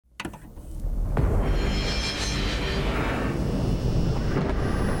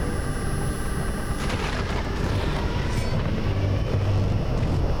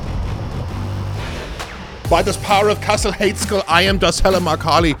By the power of Castle Hateskull, I am Das Hella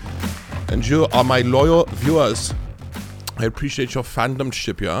Markali, and you are my loyal viewers. I appreciate your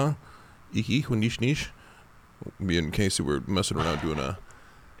fandomship, yeah? Ich und nicht. Me and Casey were messing around doing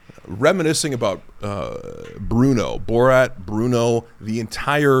reminiscing about Bruno, Borat, Bruno, the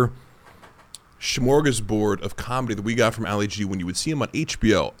entire smorgasbord of comedy that we got from Ali G when you would see him on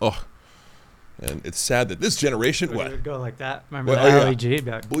HBO. Oh, and it's sad that this generation... What? It would go like that. Remember Ali G?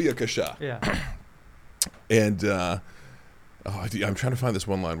 Booyakasha. Yeah. And I'm trying to find this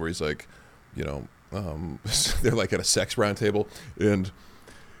one line where he's like, you know, they're like at a sex round table, and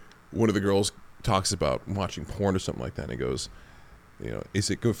one of the girls talks about watching porn or something like that, and he goes, you know, is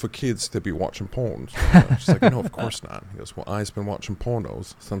it good for kids to be watching porn? She's like, no, of course not. He goes, well, I've been watching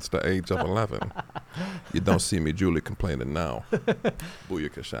pornos since the age of 11. You don't see me, Julie, complaining now.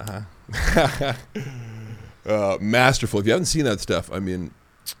 Booyakasha, huh? Masterful. If you haven't seen that stuff, I mean,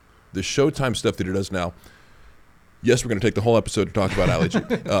 the Showtime stuff that he does now, yes, we're going to take the whole episode to talk about Ali G.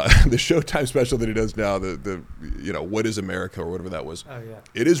 The Showtime special that he does now, the you know, What is America or whatever that was. Oh, yeah.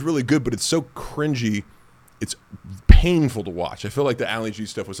 It is really good, but it's so cringy. It's painful to watch. I feel like the Ali G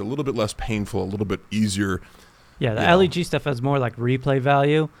stuff was a little bit less painful, a little bit easier. Yeah, the Ali G stuff has more like replay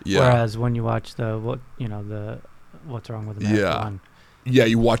value, Yeah. whereas when you watch the What's Wrong with America one. Yeah,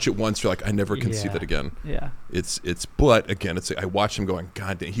 you watch it once, you're like, I never can see Yeah. that again. Yeah. But again, it's like, I watched him going,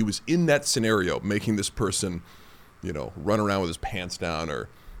 God damn, he was in that scenario, making this person, you know, run around with his pants down or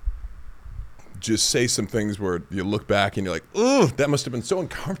just say some things where you look back and you're like, ugh, that must have been so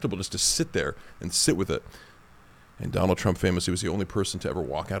uncomfortable just to sit there and sit with it. And Donald Trump famously was the only person to ever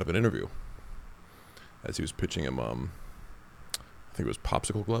walk out of an interview as he was pitching him, I think it was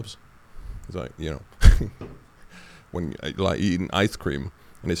popsicle gloves. He's like, you know, when you like eating ice cream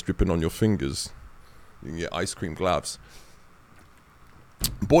and it's dripping on your fingers, you can get ice cream gloves.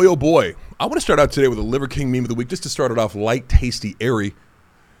 Boy, oh boy. I want to start out today with a Liver King meme of the week, just to start it off light, tasty, airy.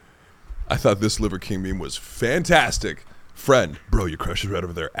 I thought this Liver King meme was fantastic. Friend, bro, your crush is right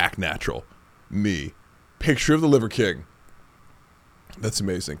over there. Act natural. Me. Picture of the Liver King. That's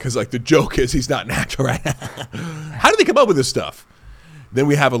amazing. Because, like, the joke is he's not natural, right? How did they come up with this stuff? Then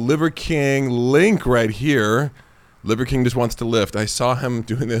we have a Liver King link right here. Liver King just wants to lift. I saw him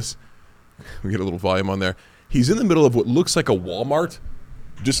doing this. We get a little volume on there. He's in the middle of what looks like a Walmart,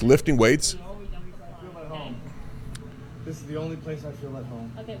 just lifting weights. This is the only place I feel at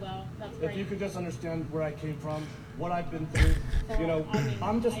home. Okay, well, that's great. If you could just understand where I came from, what I've been through, you know,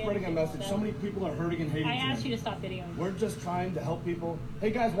 I'm just spreading a message. So many people are hurting and hating. I asked you to stop videoing. We're just trying to help people.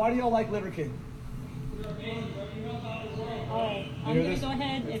 Hey guys, why do y'all like Liver King? Alright, I'm gonna go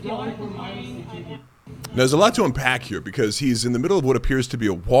ahead if you want. Now, there's a lot to unpack here because he's in the middle of what appears to be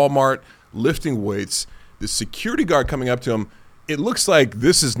a Walmart lifting weights. The security guard coming up to him, it looks like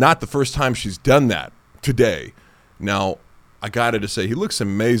this is not the first time she's done that today. Now, I got to say, he looks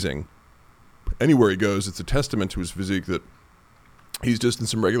amazing. Anywhere he goes, it's a testament to his physique that he's just in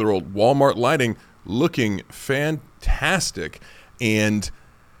some regular old Walmart lighting looking fantastic. And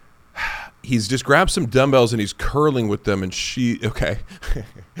he's just grabbed some dumbbells and he's curling with them. And okay.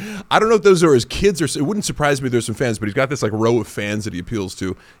 I don't know if those are his kids or it wouldn't surprise me if there's some fans, but he's got this like row of fans that he appeals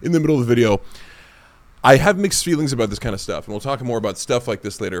to in the middle of the video. I have mixed feelings about this kind of stuff, and we'll talk more about stuff like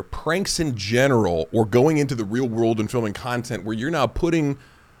this later. Pranks in general, or going into the real world and filming content where you're now putting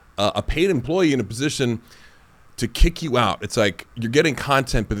a paid employee in a position to kick you out. It's like you're getting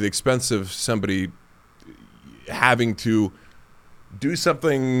content, but at the expense of somebody having to do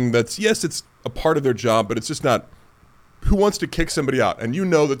something that's, yes, it's a part of their job, but it's just not. Who wants to kick somebody out? And you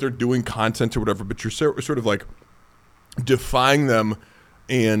know that they're doing content or whatever, but you're sort of like defying them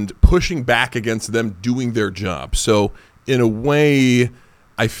and pushing back against them doing their job. So in a way,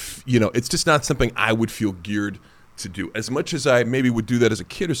 it's just not something I would feel geared to do. As much as I maybe would do that as a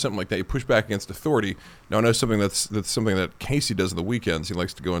kid or something like that, you push back against authority. Now I know something that's something that Casey does on the weekends. He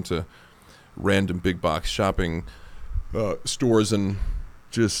likes to go into random big box shopping stores and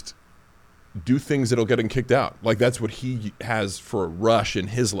just do things that'll get him kicked out. Like that's what he has for a rush in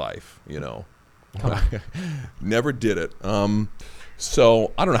his life, you know. Never did it.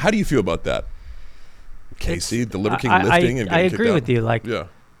 So I don't know. How do you feel about that, Casey? The Liver King lifting and getting I agree kicked with out? you. Like,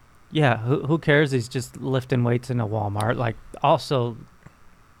 yeah. Who cares? He's just lifting weights in a Walmart. Like, also,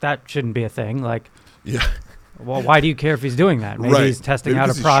 that shouldn't be a thing. Like, yeah. Well, why do you care if he's doing that? Maybe Right. he's testing Maybe out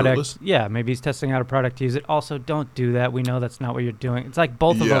 'cause a he's product. shirtless. Yeah, maybe he's testing out a product to use it. Also, don't do that. We know that's not what you're doing. It's like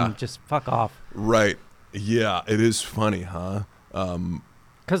both of Yeah. them just fuck off. Right. Yeah. It is funny, huh?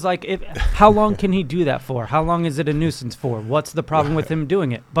 Because, like, how long can he do that for? How long is it a nuisance for? What's the problem with him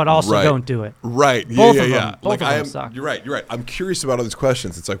doing it? But also don't do it. Right. Both yeah, of yeah, them. yeah. Both of them suck. You're right. I'm curious about all these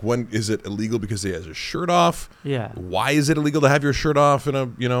questions. It's like, when is it illegal because he has his shirt off? Yeah. Why is it illegal to have your shirt off in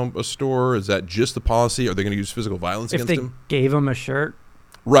a store? Is that just the policy? Are they going to use physical violence If against they him? gave him a shirt,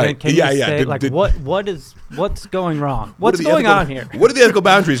 Right. can yeah, you yeah. say, what's going wrong? What's going on here? What are the ethical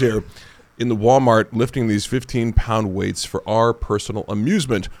boundaries here? In the Walmart, lifting these 15-pound weights for our personal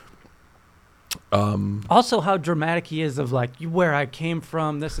amusement. Also, how dramatic he is of, like, where I came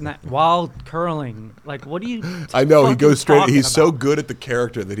from, this and that, while curling. Like, what do you? I know, he goes straight. talking He's so about? good at the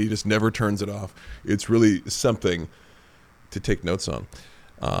character that he just never turns it off. It's really something to take notes on.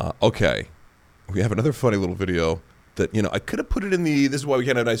 Okay, we have another funny little video that, I could have put it in this is why we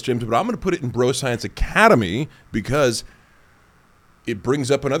can't have nice gyms, but I'm going to put it in Bro Science Academy because it brings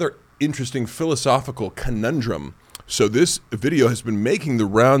up another interesting philosophical conundrum. So this video has been making the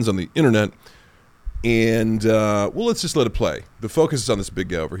rounds on the internet, and let's just let it play. The focus is on this big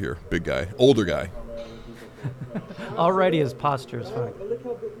guy over here, big guy, older guy. Already his posture is fine. But look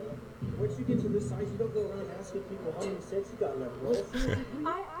how big. Once you get to this size, you don't go around asking people how many sets you got left, bro.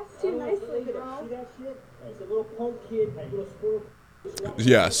 I asked you nicely, See bro. that shit? It's a little punk kid, little squirrel.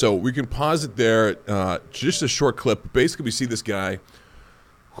 Yeah, so we can pause it there. Just a short clip. Basically, we see this guy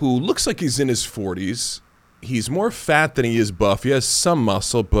who looks like he's in his 40s. He's more fat than he is buff. He has some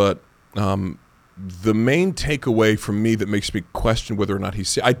muscle, but the main takeaway from me that makes me question whether or not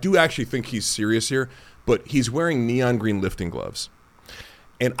I do actually think he's serious here, but he's wearing neon green lifting gloves.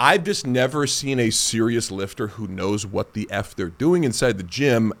 And I've just never seen a serious lifter who knows what the F they're doing inside the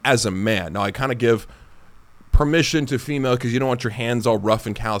gym as a man. Now, I kind of give permission to female because you don't want your hands all rough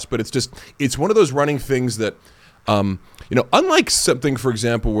and calloused, but it's one of those running things that, unlike something, for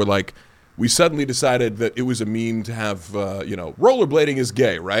example, where, like, we suddenly decided that it was a meme to have, rollerblading is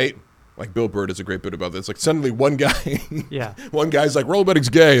gay, right? Like, Bill Burr does a great bit about this. Like, suddenly one guy's like, rollerblading's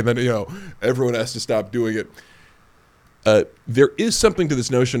gay, and then, everyone has to stop doing it. There is something to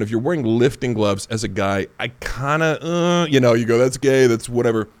this notion of you're wearing lifting gloves as a guy. I kind of, you go, that's gay, that's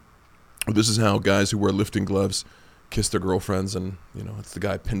whatever. This is how guys who wear lifting gloves kiss their girlfriends, and, it's the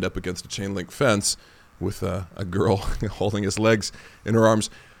guy pinned up against a chain link fence with a girl holding his legs in her arms.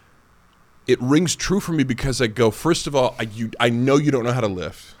 It rings true for me because I go, first of all, I know you don't know how to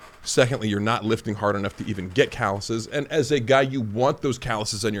lift. Secondly, you're not lifting hard enough to even get calluses. And as a guy, you want those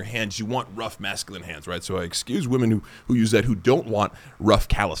calluses on your hands. You want rough, masculine hands, right? So I excuse women who use that, who don't want rough,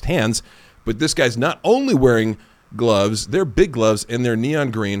 calloused hands. But this guy's not only wearing gloves, they're big gloves, and they're neon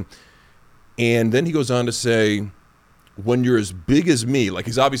green. And then he goes on to say, when you're as big as me, like,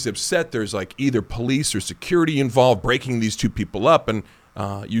 he's obviously upset. There's, like, either police or security involved breaking these two people up. And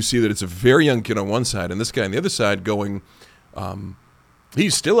you see that it's a very young kid on one side, and this guy on the other side going,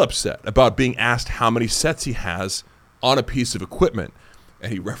 he's still upset about being asked how many sets he has on a piece of equipment.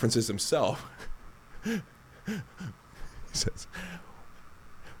 And he references himself. He says,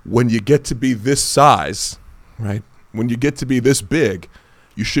 when you get to be this size, right? When you get to be this big,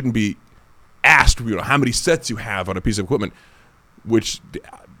 you shouldn't be asked, how many sets you have on a piece of equipment, which,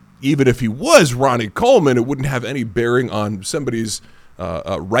 even if he was Ronnie Coleman, it wouldn't have any bearing on somebody's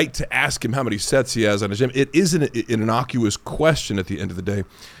right to ask him how many sets he has on a gym. It is an innocuous question at the end of the day.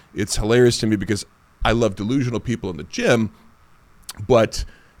 It's hilarious to me because I love delusional people in the gym, but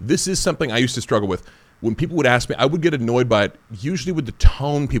this is something I used to struggle with. When people would ask me, I would get annoyed by it, usually with the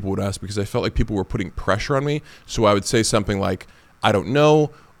tone people would ask, because I felt like people were putting pressure on me. So I would say something like, I don't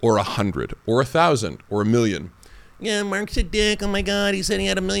know, or 100, or 1,000, or 1,000,000. Yeah, Mark's a dick. Oh my God, he said he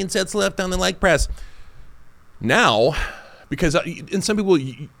had 1,000,000 sets left on the leg press. Now, because in some people,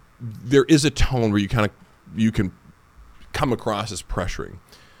 there is a tone where you can come across as pressuring.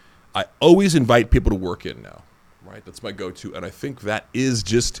 I always invite people to work in now, right? That's my go-to, and I think that is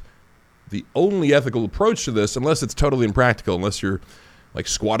just the only ethical approach to this, unless it's totally impractical, unless you're like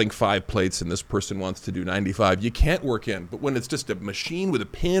squatting 5 plates and this person wants to do 95. You can't work in. But when it's just a machine with a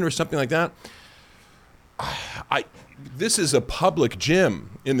pin or something like that, this is a public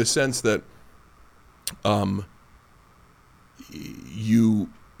gym in the sense that you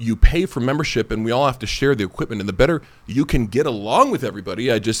pay for membership and we all have to share the equipment. And the better you can get along with everybody,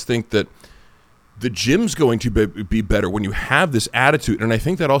 I just think that the gym's going to be better when you have this attitude. And I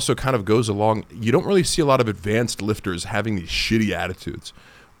think that also kind of goes along. You don't really see a lot of advanced lifters having these shitty attitudes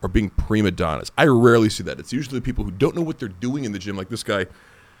or being prima donnas. I rarely see that. It's usually people who don't know what they're doing in the gym, like this guy,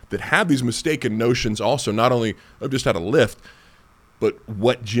 that have these mistaken notions also, not only of just how to lift, but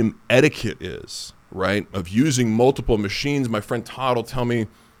what gym etiquette is, right? Of using multiple machines. My friend Todd will tell me,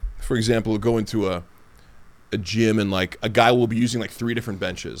 for example, go into a gym and like a guy will be using like 3 different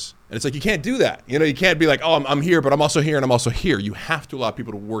benches. And it's like, you can't do that. You know, you can't be like, oh, I'm here, but I'm also here and I'm also here. You have to allow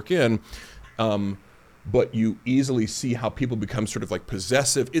people to work in. But you easily see how people become sort of like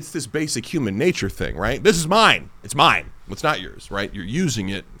possessive. It's this basic human nature thing, right? This is mine. It's mine. It's not yours, right? You're using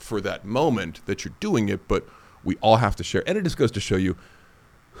it for that moment that you're doing it, but we all have to share. And it just goes to show you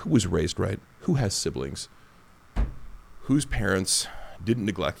who was raised right, who has siblings, whose parents didn't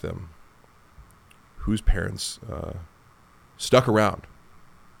neglect them, whose parents stuck around,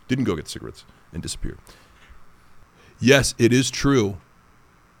 didn't go get cigarettes, and disappeared. Yes, it is true.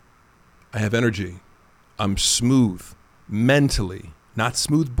 I have energy. I'm smooth mentally, not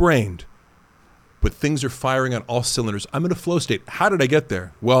smooth-brained, but things are firing on all cylinders. I'm in a flow state. How did I get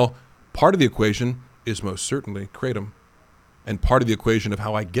there? Well, part of the equation is most certainly Kratom. And part of the equation of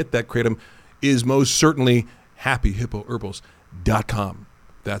how I get that Kratom is most certainly happyhippoherbals.com.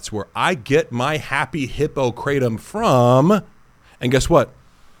 That's where I get my Happy Hippo Kratom from. And guess what?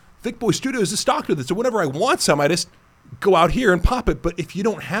 Thick Boy Studios is stocked with it. So whenever I want some, I just go out here and pop it. But if you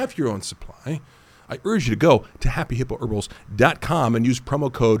don't have your own supply, I urge you to go to happyhippoherbals.com and use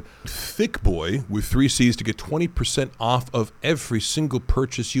promo code ThickBoy with 3 C's to get 20% off of every single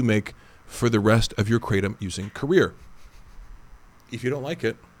purchase you make for the rest of your Kratom using career. If you don't like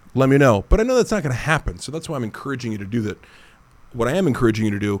it, let me know. But I know that's not going to happen. So that's why I'm encouraging you to do that. What I am encouraging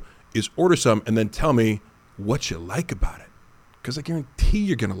you to do is order some and then tell me what you like about it. Because I guarantee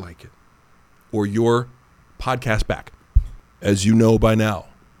you're going to like it. Or your podcast back. As you know by now,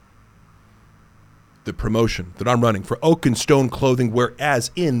 the promotion that I'm running for Oak and Stone clothing,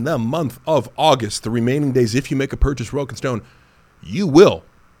 whereas in the month of August, the remaining days, if you make a purchase for Oak and Stone, you will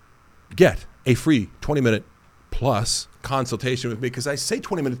get a free 20-minute plus consultation with me. Because I say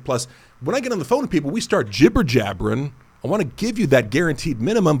 20 minutes plus, when I get on the phone with people, we start jibber-jabbering. I want to give you that guaranteed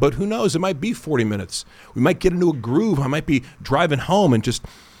minimum, but who knows? It might be 40 minutes. We might get into a groove. I might be driving home and just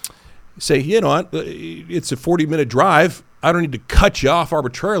say, you know what, it's a 40-minute drive. I don't need to cut you off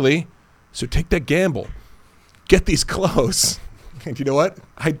arbitrarily. So take that gamble. Get these clothes. And you know what?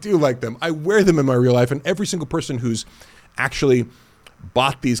 I do like them. I wear them in my real life. And every single person who's actually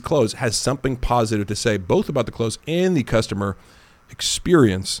bought these clothes has something positive to say, both about the clothes and the customer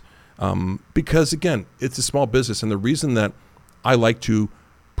experience. Because, again, it's a small business. And the reason that I like to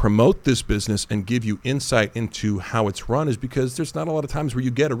promote this business and give you insight into how it's run is because there's not a lot of times where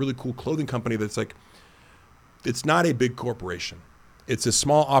you get a really cool clothing company that's like, it's not a big corporation. It's a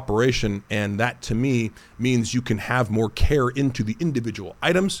small operation, and that to me means you can have more care into the individual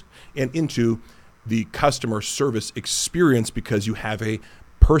items and into the customer service experience because you have a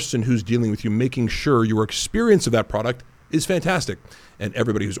person who's dealing with you, making sure your experience of that product is fantastic. And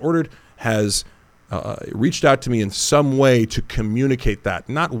everybody who's ordered has reached out to me in some way to communicate that.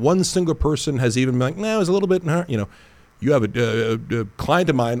 Not one single person has even been like, no, it was a little bit, you know. You have a client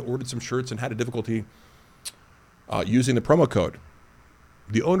of mine ordered some shirts and had a difficulty using the promo code.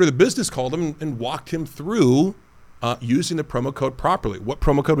 The owner of the business called him and walked him through using the promo code properly. What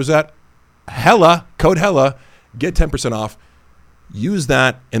promo code was that? Hella, code Hella, get 10% off. Use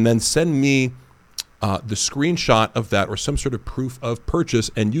that and then send me the screenshot of that or some sort of proof of purchase,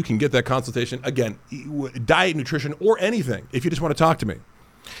 and you can get that consultation. Again, diet, nutrition, or anything if you just want to talk to me.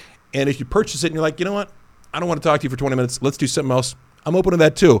 And if you purchase it and you're like, you know what? I don't want to talk to you for 20 minutes. Let's do something else. I'm open to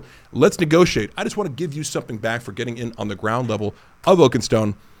that too. Let's negotiate. I just want to give you something back for getting in on the ground level of Oak and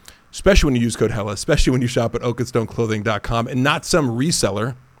Stone, especially when you use code HELLA, especially when you shop at oakandstoneclothing.com and not some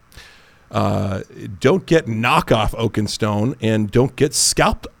reseller. Don't get knockoff Oak and Stone and don't get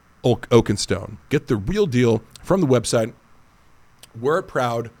scalped Oak and Stone. Get the real deal from the website. Wear it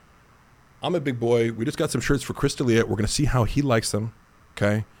proud. I'm a big boy. We just got some shirts for Chris D'Elia. We're going to see how he likes them.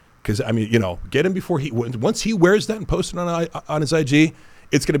 Okay. Because, I mean, you know, get him before once he wears that and posts it on his IG,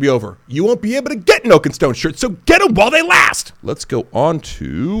 it's going to be over. You won't be able to get an Oak and Stone shirt, so get them while they last. Let's go on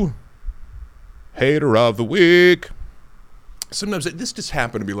to Hater of the Week. Sometimes this just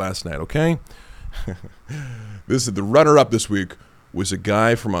happened to me last night, okay? This is the runner-up this week was a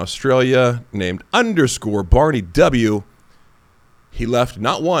guy from Australia named _Barney W. He left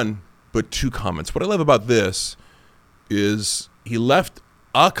not one, but 2 comments. What I love about this is he left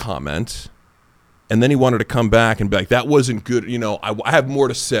a comment, and then he wanted to come back and be like, that wasn't good. You know, I have more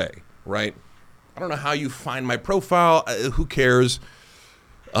to say, right? I don't know how you find my profile. Who cares?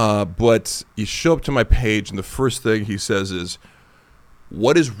 But you show up to my page, and the first thing he says is,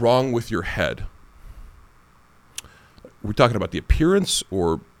 what is wrong with your head? We're talking about the appearance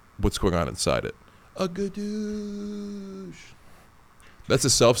or what's going on inside it? A gadoosh. That's a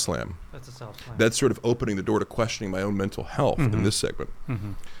self-slam. That's a self-slam. That's sort of opening the door to questioning my own mental health in this segment.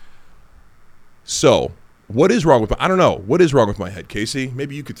 Mm-hmm. So What is wrong with I don't know. What is wrong with my head, Casey?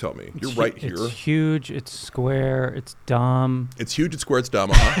 Maybe you could tell me. You're right here. It's huge. It's square. It's dumb. It's huge. It's square. It's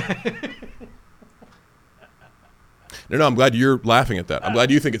dumb. No, I'm glad you're laughing at that. I'm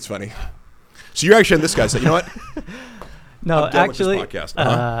glad you think it's funny. So you're actually on this guy's side. You know what? No, I'm done actually, with this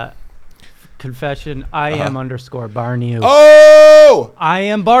podcast. confession, I am underscore Barnew. Oh! I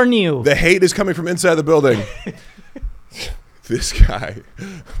am Barnew. The hate is coming from inside the building. This guy.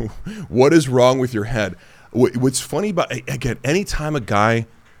 What is wrong with your head? What's funny about, again, anytime a guy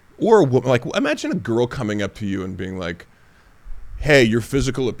or a woman, like imagine a girl coming up to you and being like, hey, your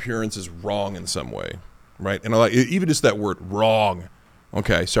physical appearance is wrong in some way, right? And I like even just that word, wrong.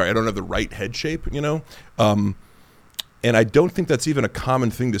 Okay, sorry, I don't have the right head shape, you know? And I don't think that's even a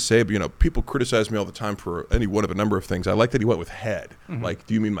common thing to say, but, you know, people criticize me all the time for any one of a number of things. I like that he went with head. Mm-hmm. Like,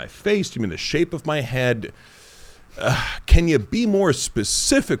 do you mean my face? Do you mean the shape of my head? Can you be more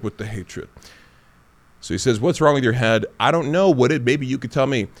specific with the hatred? So he says, what's wrong with your head? I don't know. Maybe you could tell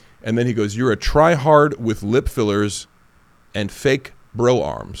me. And then he goes, you're a try-hard with lip fillers and fake bro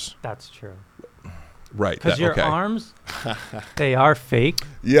arms. That's true. Right. Because your arms, they are fake.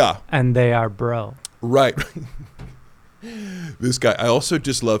 Yeah. And they are bro. Right. This guy, I also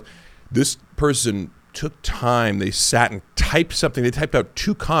just love, this person took time. They sat and typed something. They typed out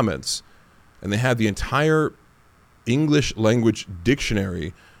 2 comments, and they had the entire English language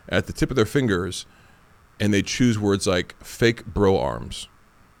dictionary at the tip of their fingers, and they choose words like fake bro arms.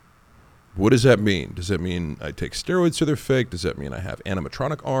 What does that mean? Does that mean I take steroids so they're fake? Does that mean I have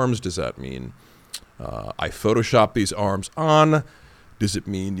animatronic arms? Does that mean I Photoshop these arms on? Does it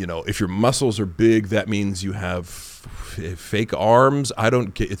mean, you know, if your muscles are big, that means you have fake arms? I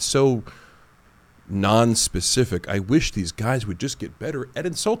don't get, it's so non-specific. I wish these guys would just get better at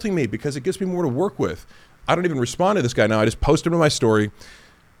insulting me because it gives me more to work with. I don't even respond to this guy now. I just post him in my story.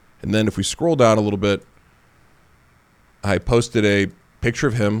 And then if we scroll down a little bit, I posted a picture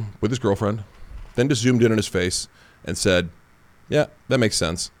of him with his girlfriend, then just zoomed in on his face and said, yeah, that makes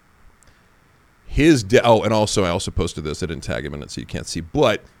sense. And also I also posted this. I didn't tag him in it so you can't see,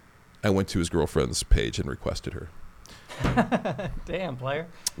 but I went to his girlfriend's page and requested her. Damn, player.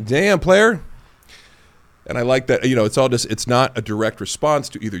 And I like that, you know, it's not a direct response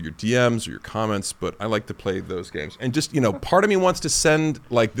to either your DMs or your comments, but I like to play those games. And just, you know, part of me wants to send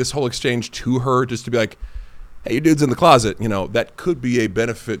like this whole exchange to her just to be like, hey, your dude's in the closet. You know, that could be a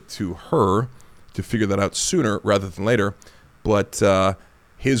benefit to her to figure that out sooner rather than later. But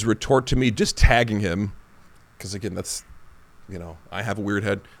his retort to me, just tagging him, because again, that's, you know, I have a weird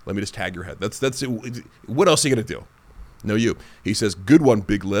head. Let me just tag your head. That's it. What else are you going to do? No, you. He says, good one,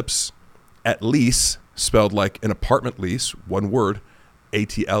 big lips. At lease, spelled like an apartment lease, one word,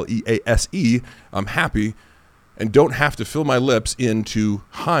 ATLEASE. I'm happy and don't have to fill my lips in to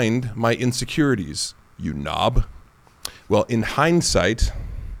hide my insecurities, you knob. Well, in hindsight,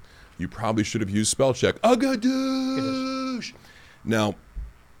 you probably should have used spell check. Agadoosh. Now,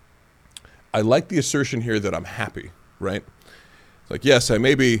 I like the assertion here that I'm happy, right? It's like, yes, I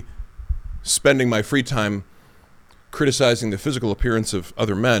may be spending my free time criticizing the physical appearance of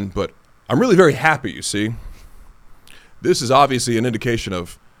other men, but I'm really very happy, you see. This is obviously an indication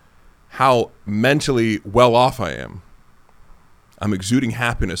of how mentally well off I am. I'm exuding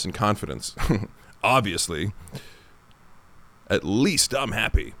happiness and confidence. Obviously. At least I'm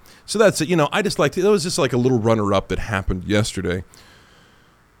happy. So that's it. You know, I just like to, that was just like a little runner-up that happened yesterday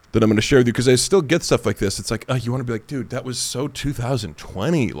that I'm going to share with you because I still get stuff like this. It's like, you want to be like, dude, that was so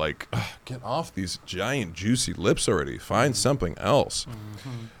 2020. Like, get off these giant, juicy lips already. Find something else.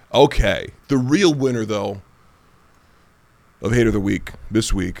 Mm-hmm. Okay. The real winner, though, of Hate of the Week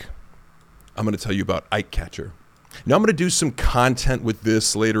this week, I'm going to tell you about Ike Catcher. Now, I'm going to do some content with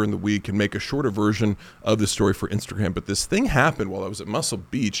this later in the week and make a shorter version of the story for Instagram. But this thing happened while I was at Muscle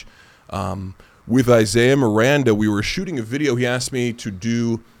Beach with Isaiah Miranda. We were shooting a video. He asked me to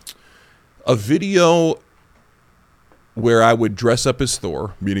do a video where I would dress up as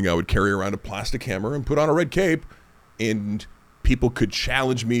Thor, meaning I would carry around a plastic hammer and put on a red cape, and people could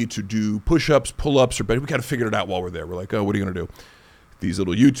challenge me to do push-ups, pull-ups, or we kind of figured it out while we're there. We're like, oh, what are you going to do? These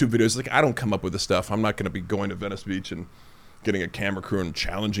little YouTube videos. Like, I don't come up with this stuff. I'm not going to be going to Venice Beach and getting a camera crew and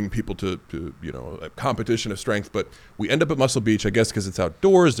challenging people to you know, a competition of strength. But we end up at Muscle Beach, I guess, because it's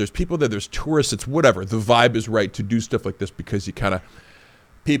outdoors. There's people there. There's tourists. It's whatever. The vibe is right to do stuff like this because you kind of,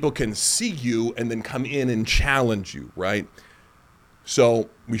 people can see you and then come in and challenge you, right? So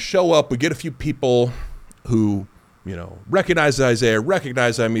we show up. We get a few people who, you know, recognize Isaiah,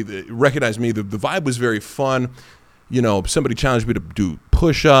 recognize me. The vibe was very fun. You know, somebody challenged me to do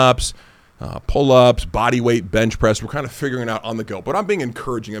push-ups, pull-ups, body weight, bench press. We're kind of figuring it out on the go. But I'm being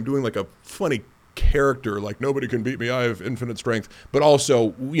encouraging. I'm doing like a funny character, like nobody can beat me, I have infinite strength. But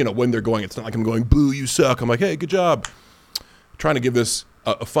also, you know, when they're going, it's not like I'm going, boo, you suck. I'm like, hey, good job. Trying to give this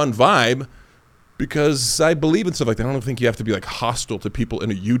a fun vibe because I believe in stuff like that. I don't think you have to be like hostile to people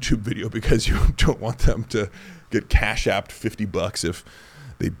in a YouTube video because you don't want them to get cash apped $50 if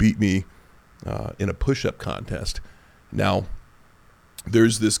they beat me in a push-up contest. Now,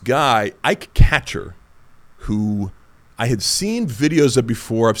 there's this guy, Ike Catcher, who I had seen videos of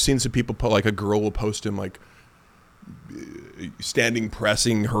before. I've seen some people put, like a girl will post him like standing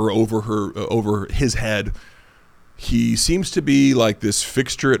pressing her over his head. He seems to be like this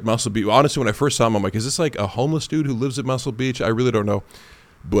fixture at Muscle Beach. Honestly, when I first saw him, I'm like, is this like a homeless dude who lives at Muscle Beach? I really don't know.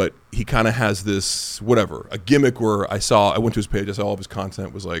 But he kind of has this, whatever, a gimmick where I went to his page, I saw all of his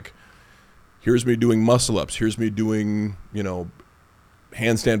content was like, here's me doing muscle ups. Here's me doing, you know,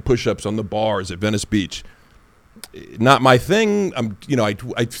 handstand push-ups on the bars at Venice Beach. Not my thing.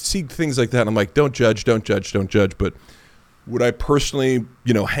 I see things like that and I'm like, don't judge. But would I personally,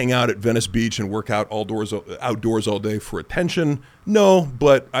 you know, hang out at Venice Beach and work out outdoors all day for attention? No,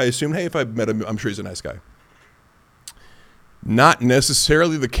 but I assume, hey, if I met him, I'm sure he's a nice guy. Not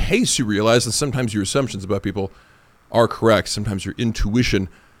necessarily the case. You realize that sometimes your assumptions about people are correct. Sometimes your intuition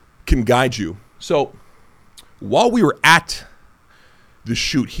can guide you. So while we were at the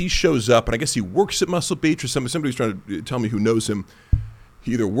shoot, he shows up, and I guess he works at Muscle Beach or somebody's trying to tell me who knows him.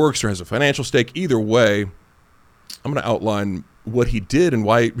 He either works or has a financial stake. Either way, I'm going to outline what he did and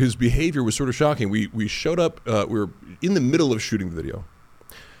why his behavior was sort of shocking. We showed up, we were in the middle of shooting the video.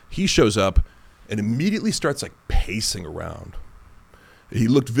 He shows up and immediately starts like pacing around. He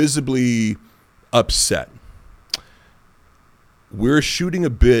looked visibly upset. We're shooting a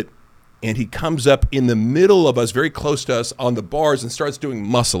bit, and he comes up in the middle of us, very close to us, on the bars and starts doing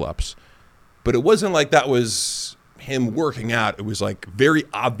muscle-ups. But it wasn't like that was him working out. It was like very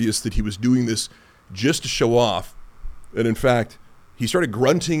obvious that he was doing this just to show off. And in fact, he started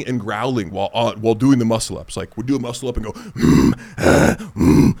grunting and growling while doing the muscle-ups. Like, we'd do a muscle-up and go,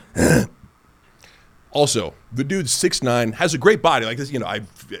 Also, the dude's 6'9", has a great body. Like this, you know, I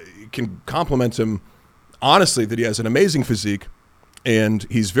can compliment him honestly that he has an amazing physique. And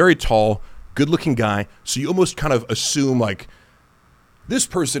he's very tall, good-looking guy. So you almost kind of assume, like, this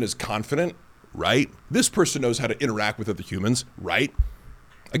person is confident, right? This person knows how to interact with other humans, right?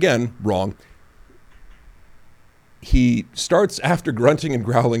 Again, wrong. He starts, after grunting and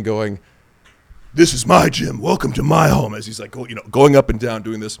growling, going, this is my gym. Welcome to my home. As he's like, going up and down,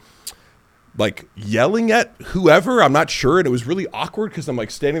 doing this, like yelling at whoever. I'm not sure. And it was really awkward because I'm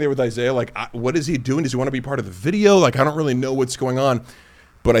like standing there with Isaiah, like, what is he doing? Does he want to be part of the video? Like, I don't really know what's going on.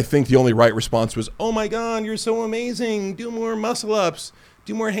 But I think the only right response was, oh my God, you're so amazing. Do more muscle ups.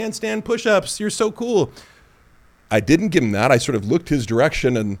 Do more handstand push-ups. You're so cool. I didn't give him that. I sort of looked his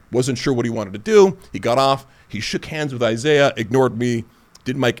direction and wasn't sure what he wanted to do. He got off. He shook hands with Isaiah, ignored me,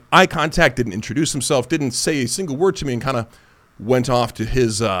 didn't make eye contact, didn't introduce himself, didn't say a single word to me, and kind of went off to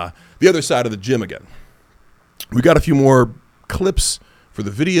his the other side of the gym again. We got a few more clips for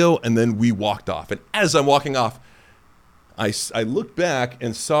the video, and then we walked off. And as I'm walking off, I looked back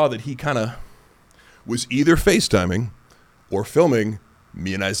and saw that he kind of was either FaceTiming or filming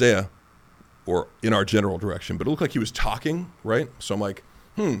me and Isaiah, or in our general direction. But it looked like he was talking, right? So I'm like,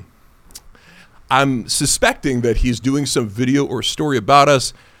 I'm suspecting that he's doing some video or story about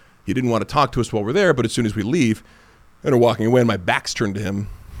us. He didn't want to talk to us while we're there, but as soon as we leave and are walking away and my back's turned to him,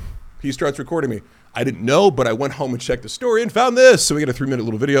 he starts recording me. I didn't know, but I went home and checked the story and found this. So we got a 3-minute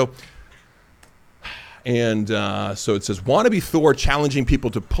little video. And so it says, wannabe Thor challenging people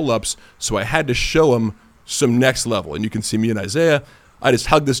to pull-ups, so I had to show him some next level. And you can see me and Isaiah. I just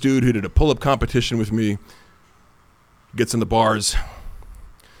hugged this dude who did a pull-up competition with me, gets in the bars,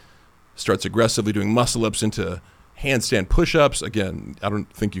 starts aggressively doing muscle-ups into handstand push-ups. Again, I don't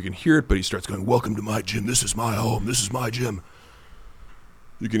think you can hear it, but he starts going, welcome to my gym. This is my home. This is my gym.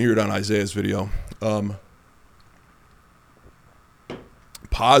 You can hear it on Isaiah's video.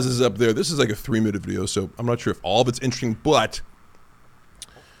 Pauses up there. This is like a 3-minute video, so I'm not sure if all of it's interesting, but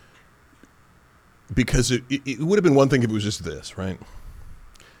because it would have been one thing if it was just this, right?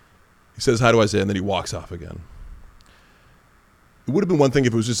 He says hi to Isaiah, and then he walks off again. It would have been one thing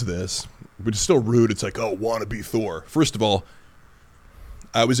if it was just this, but it's still rude. It's like, oh, wannabe Thor. First of all,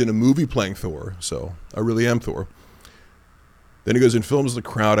 I was in a movie playing Thor, so I really am Thor. Then he goes and films the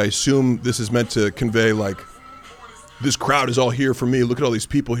crowd. I assume this is meant to convey, like, this crowd is all here for me. Look at all these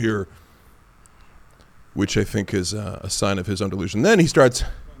people here, which I think is a sign of his own delusion. Then he starts.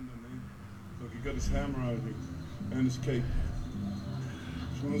 Look, he got his hammer out here and his cape.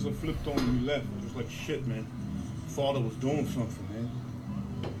 As soon as I flipped on him, he left. I was like, shit, man. Thought I was doing something, man.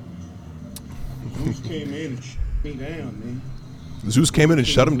 Zeus came in and shut me down, man. Zeus came in and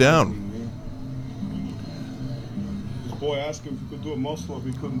shut him down. This boy asked him if he could do a muscle up,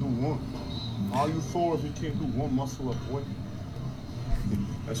 he couldn't do one. How you sore if you can't do one muscle up, boy?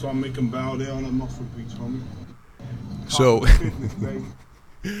 That's why I make him bow down at Muscle Beach, homie. So Fitness, baby.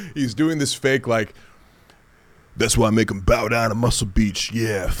 he's doing this fake like, that's why I make him bow down at Muscle Beach.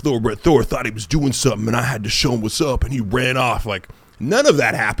 Yeah, Thor thought he was doing something and I had to show him what's up and he ran off. Like, none of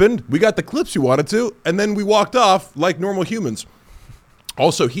that happened. We got the clips we wanted to and then we walked off like normal humans.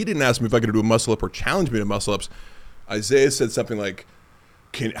 Also, he didn't ask me if I could do a muscle up or challenge me to muscle ups. Isaiah said something like,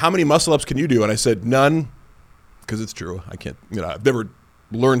 how many muscle ups can you do? And I said, none, because it's true. I can't, I've never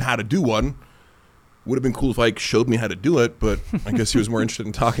learned how to do one. Would have been cool if Ike showed me how to do it, but I guess he was more interested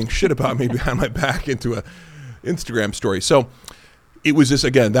in talking shit about me behind my back into a Instagram story. So it was just,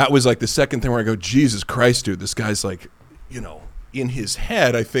 again, that was like the second thing where I go, Jesus Christ, dude, this guy's like, in his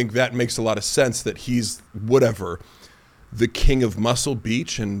head, I think that makes a lot of sense that he's whatever, the king of Muscle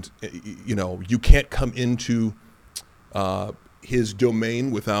Beach. And, you can't come into his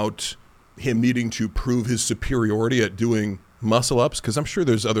domain without him needing to prove his superiority at doing muscle ups, because I'm sure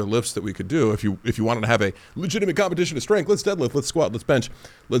there's other lifts that we could do if you wanted to have a legitimate competition of strength. Let's deadlift, let's squat, let's bench,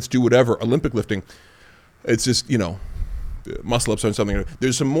 let's do whatever, Olympic lifting. It's just, muscle ups aren't something.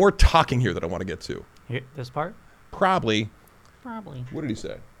 There's some more talking here that I want to get to. Here, this part? Probably. Probably. What did he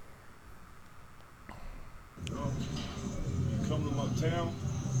say? You come to my town,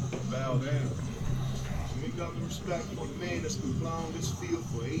 bow down. We got the respect for the man that's been plowing this field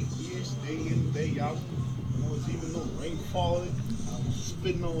for 8 years, day in, day out. There was even no rain falling. I was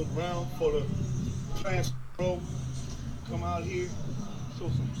spitting on the ground for the transfer road. Come out here, show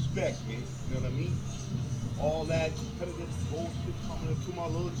some respect, man. You know what I mean? All that competitive bullshit coming into my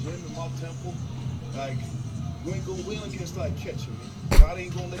little gym in my temple. Like, you ain't gonna win against like catching me. God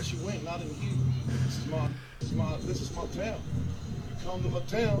ain't gonna let you win, not in here. This is my town. You come to my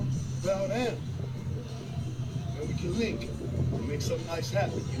town, bow down. And we can link and make something nice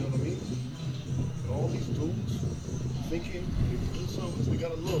happen, you know what I mean? But all these dudes thinking they can do something because they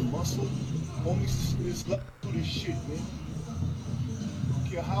got a little muscle. Homies is left to this shit, man. I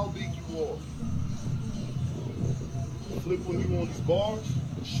don't care how big you are. Flip when you on these bars,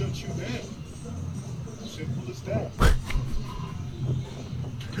 shut you down. Simple as that.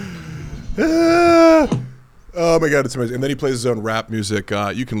 Oh my God, it's amazing. And then he plays his own rap music.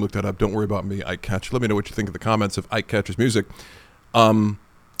 You can look that up. Don't worry about me, Ike Catcher. Let me know what you think in the comments of Ike Catcher's music.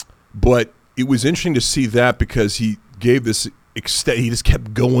 But it was interesting to see that because he gave this he just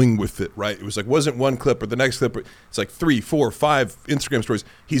kept going with it, right? It was like, wasn't one clip or the next clip. It's like 3, 4, 5 Instagram stories.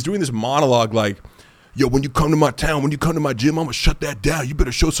 He's doing this monologue like, yo, when you come to my town, when you come to my gym, I'm going to shut that down. You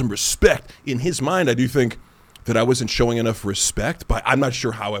better show some respect. In his mind, I do think that I wasn't showing enough respect, but I'm not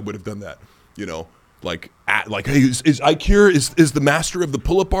sure how I would have done that, Like, hey, is Ike here? Is the master of the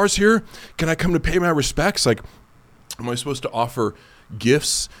pull-up bars here? Can I come to pay my respects? Like, am I supposed to offer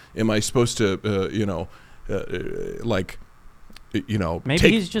gifts? Am I supposed to, Maybe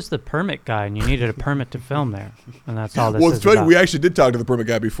he's just the permit guy, and you needed a permit to film there, and that's all this well, is it's funny. about. We actually did talk to the permit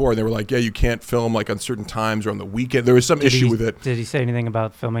guy before, and they were like, yeah, you can't film like on certain times or on the weekend. There was some issue with it. Did he say anything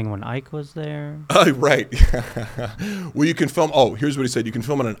about filming when Ike was there? Right. Well, you can film. Oh, here's what he said. You can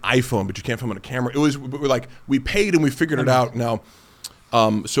film on an iPhone, but you can't film on a camera. It was we're like, we paid and we figured it out. Now,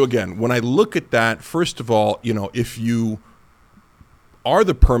 so again, when I look at that, first of all, if you are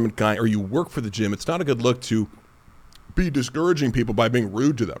the permit guy or you work for the gym, it's not a good look to be discouraging people by being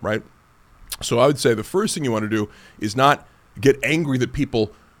rude to them, right? So I would say the first thing you want to do is not get angry that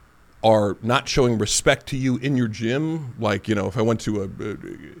people are not showing respect to you in your gym. Like, if I went to a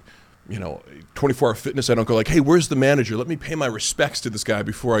 24-hour fitness, I don't go like, hey, where's the manager? Let me pay my respects to this guy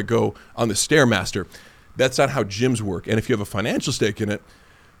before I go on the Stairmaster. That's not how gyms work. And if you have a financial stake in it,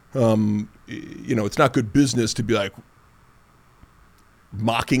 it's not good business to be like,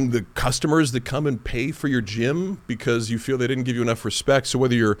 mocking the customers that come and pay for your gym because you feel they didn't give you enough respect. So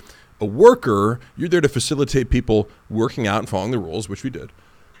whether you're a worker, you're there to facilitate people working out and following the rules, which we did.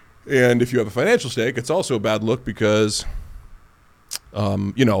 And if you have a financial stake, it's also a bad look because,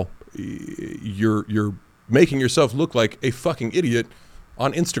 you're making yourself look like a fucking idiot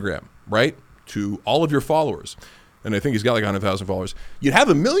on Instagram, right? To all of your followers. And I think he's got like 100,000 followers. You'd have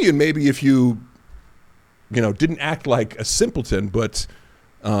 1 million maybe if you didn't act like a simpleton, but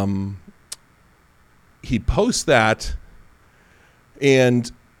he posts that,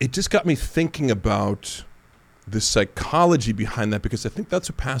 and it just got me thinking about the psychology behind that, because I think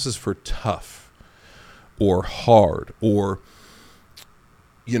that's what passes for tough or hard or,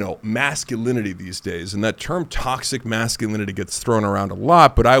 masculinity these days. And that term toxic masculinity gets thrown around a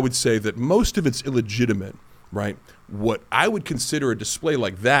lot, but I would say that most of it's illegitimate, right? What I would consider a display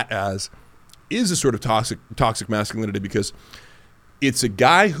like that as is a sort of toxic masculinity, because it's a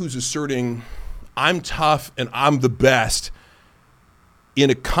guy who's asserting, I'm tough and I'm the best in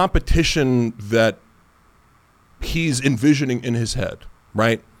a competition that he's envisioning in his head,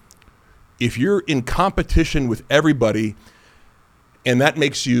 right? If you're in competition with everybody and that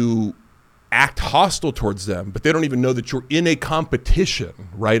makes you act hostile towards them, but they don't even know that you're in a competition,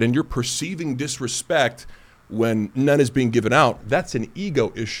 right? And you're perceiving disrespect when none is being given out, that's an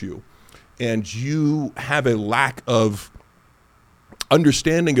ego issue. And you have a lack of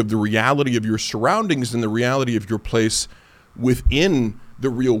understanding of the reality of your surroundings and the reality of your place within the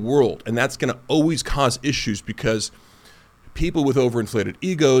real world. And that's going to always cause issues, because people with overinflated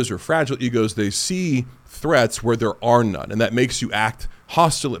egos or fragile egos, they see threats where there are none. And that makes you act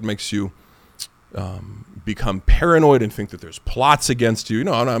hostile. It makes you become paranoid and think that there's plots against you.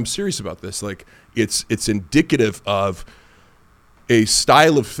 No, I'm serious about this. Like, it's indicative of a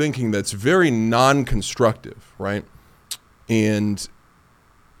style of thinking that's very non-constructive, right? And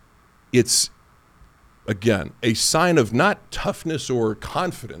it's, again, a sign of not toughness or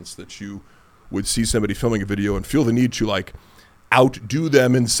confidence that you would see somebody filming a video and feel the need to like outdo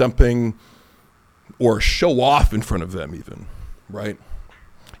them in something or show off in front of them even, right?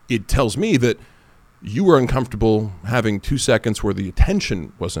 It tells me that you were uncomfortable having 2 seconds where the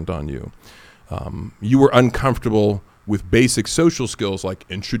attention wasn't on you. You were uncomfortable with basic social skills like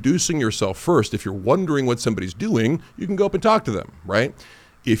introducing yourself first. If you're wondering what somebody's doing, you can go up and talk to them, right?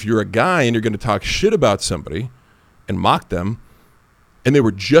 If you're a guy and you're going to talk shit about somebody and mock them, and they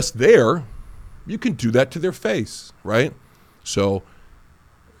were just there, you can do that to their face, right? So,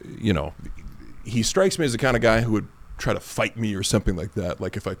 he strikes me as the kind of guy who would try to fight me or something like that,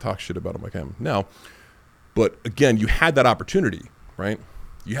 like if I talk shit about him like him now. But again, you had that opportunity, right?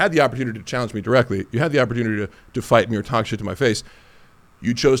 You had the opportunity to challenge me directly. You had the opportunity to fight me or talk shit to my face.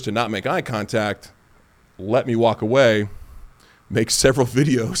 You chose to not make eye contact, let me walk away, make several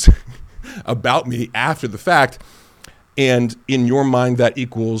videos about me after the fact, and in your mind that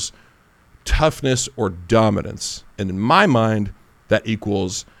equals toughness or dominance. And in my mind, that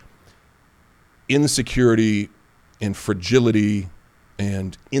equals insecurity and fragility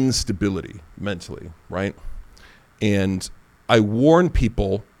and instability mentally, right? And I warn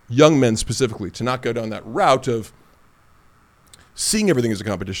people, young men specifically, to not go down that route of seeing everything as a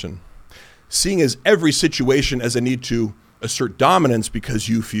competition, seeing as every situation as a need to assert dominance because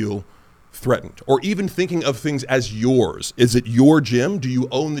you feel threatened, or even thinking of things as yours. Is it your gym? Do you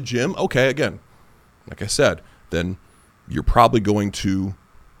own the gym? Okay, again, like I said, then you're probably going to,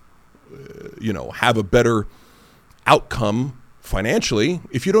 have a better outcome financially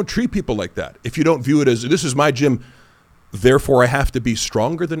if you don't treat people like that. If you don't view it as, this is my gym, therefore I have to be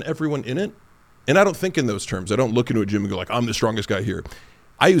stronger than everyone in it. And I don't think in those terms. I don't look into a gym and go like, I'm the strongest guy here.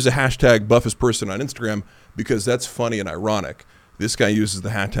 I use a hashtag buffest person on Instagram because that's funny and ironic. This guy uses the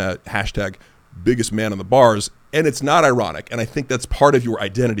hashtag biggest man on the bars, and it's not ironic. And I think that's part of your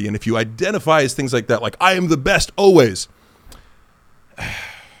identity. And if you identify as things like that, like I am the best always,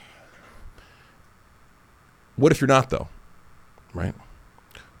 what if you're not though, right?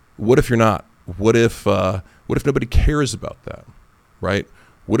 What if you're not? What if nobody cares about that, right?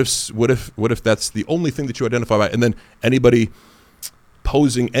 What if that's the only thing that you identify by, and then anybody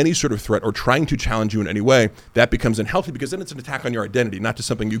posing any sort of threat or trying to challenge you in any way, that becomes unhealthy, because then it's an attack on your identity, not just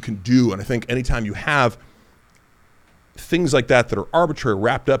something you can do. And I think anytime you have things like that are arbitrary,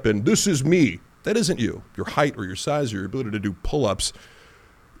 wrapped up in this is me, that isn't you. Your height or your size or your ability to do pull-ups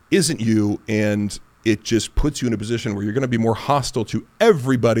isn't you, and it just puts you in a position where you're going to be more hostile to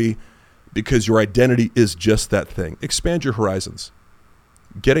everybody because your identity is just that thing. Expand your horizons.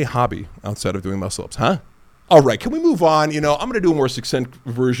 Get a hobby outside of doing muscle-ups, huh? All right, can we move on? I'm going to do a more succinct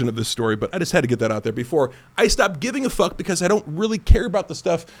version of this story, but I just had to get that out there before I stop giving a fuck, because I don't really care about the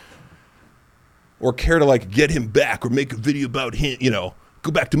stuff or care to like get him back or make a video about him,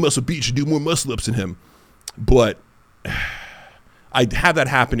 go back to Muscle Beach and do more muscle-ups than him. But I have that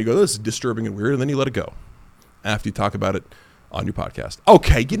happen. You go, this is disturbing and weird, and then you let it go after you talk about it on your podcast.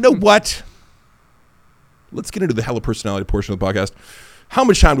 Okay, you know what? Let's get into the hella personality portion of the podcast. How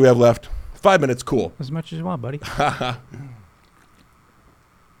much time do we have left? 5 minutes, cool. As much as you want, buddy.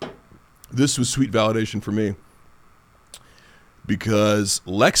 This was sweet validation for me, because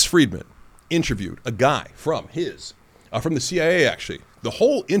Lex Fridman interviewed a guy from the CIA, actually. The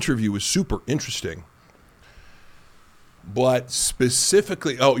whole interview was super interesting. But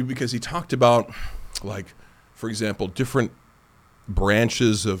specifically, because he talked about, like, for example, different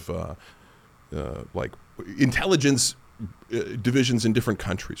branches of like intelligence divisions in different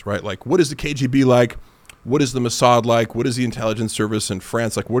countries, right? Like, what is the KGB like? What is the Mossad like? What is the intelligence service in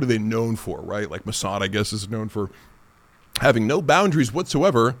France like? What are they known for, right? Like Mossad, I guess, is known for having no boundaries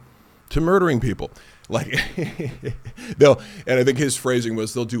whatsoever to murdering people. Like, and I think his phrasing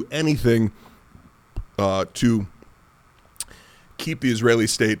was they'll do anything to keep the Israeli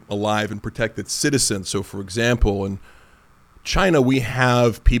state alive and protect its citizens. So, for example, in China, we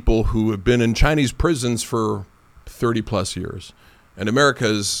have people who have been in Chinese prisons for 30 plus years, and America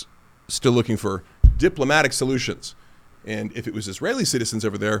is still looking for diplomatic solutions. And if it was Israeli citizens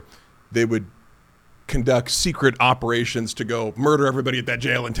over there, they would conduct secret operations to go murder everybody at that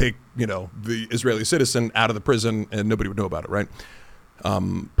jail and take, the Israeli citizen out of the prison, and nobody would know about it, right?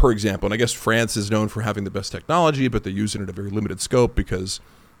 Per example, and I guess France is known for having the best technology, but they use it in a very limited scope because,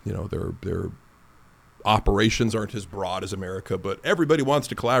 their operations aren't as broad as America. But everybody wants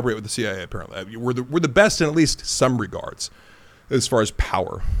to collaborate with the CIA. Apparently, we're the best in at least some regards, as far as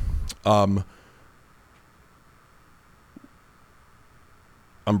power. I'm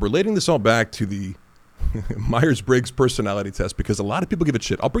relating this all back to the Myers-Briggs personality test because a lot of people give it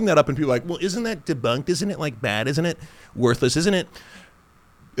shit. I'll bring that up and people are like, well, isn't that debunked? Isn't it like bad? Isn't it worthless? Isn't it?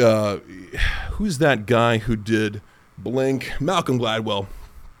 Who's that guy who did Blink? Malcolm Gladwell.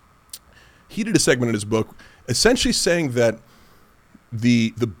 He did a segment in his book essentially saying that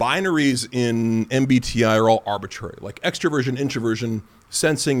the binaries in MBTI are all arbitrary, like extroversion, introversion,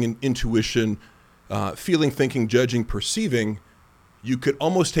 sensing and intuition, feeling, thinking, judging, perceiving. You could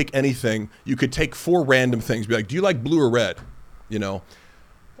almost take anything. You could take 4 random things. Be like, do you like blue or red? Do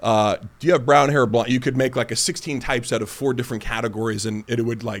you have brown hair or blonde? You could make like a 16 types out of 4 different categories, and it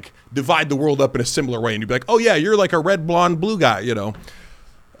would like divide the world up in a similar way. And you'd be like, oh yeah, you're like a red, blonde, blue guy,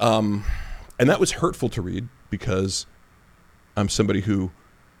 And that was hurtful to read because I'm somebody who,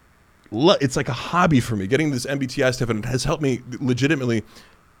 it's like a hobby for me, getting this MBTI stuff, and it has helped me legitimately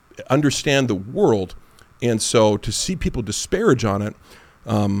understand the world. And so to see people disparage on it,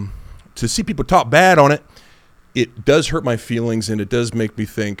 to see people talk bad on it, it does hurt my feelings, and it does make me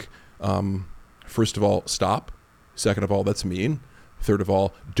think, first of all, stop. Second of all, that's mean. Third of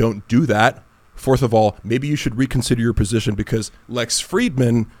all, don't do that. Fourth of all, maybe you should reconsider your position because Lex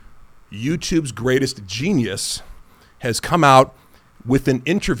Friedman, YouTube's greatest genius, has come out with an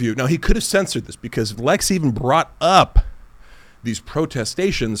interview. Now, he could have censored this because Lex even brought up these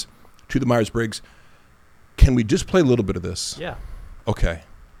protestations to the Myers-Briggs. Can we just play a little bit of this? Yeah. Okay.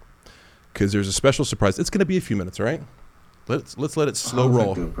 Because there's a special surprise. It's going to be a few minutes, right? Let's let it slow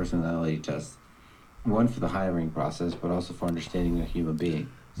roll. Do a personality test. One for the hiring process, but also for understanding a human being.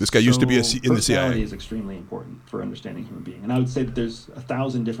 This guy used to be in the Personality CIA. is extremely important for understanding a human being, and I would say that there's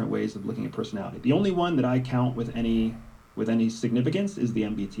 1,000 different ways of looking at personality. The only one that I count with any significance is the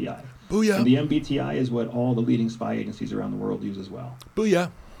MBTI. Booyah. And the MBTI is what all the leading spy agencies around the world use as well.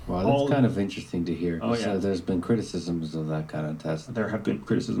 Booyah. Wow, that's kind of interesting to hear. Oh, yeah. So there's been criticisms of that kind of test. There have been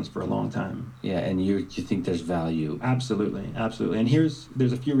criticisms for a long time. Yeah, and you think there's value. Absolutely. And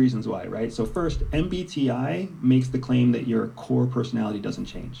there's a few reasons why, right? So first, MBTI makes the claim that your core personality doesn't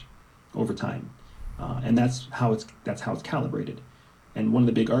change over time, and that's how it's calibrated. And one of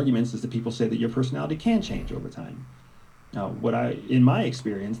the big arguments is that people say that your personality can change over time. Now, in my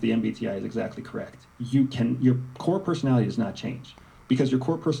experience, the MBTI is exactly correct. Your core personality does not change. Because your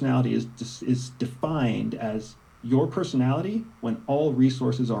core personality is defined as your personality when all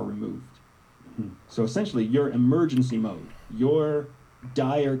resources are removed. Mm-hmm. So essentially, your emergency mode, your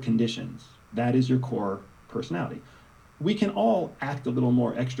dire conditions, that is your core personality. We can all act a little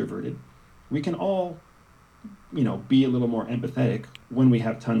more extroverted. We can all, be a little more empathetic when we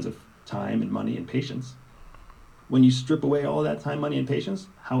have tons of time and money and patience. When you strip away all of that time, money, and patience,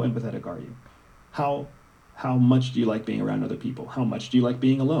 how empathetic are you? How much do you like being around other people? How much do you like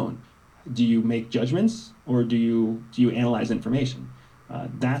being alone? Do you make judgments or do you analyze information?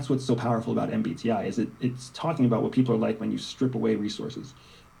 That's what's so powerful about MBTI is it's talking about what people are like when you strip away resources.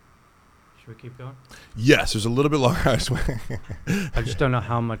 Should we keep going? Yes, there's a little bit longer. I just don't know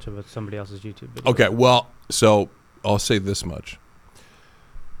how much of it's somebody else's YouTube video. Okay, well, so I'll say this much.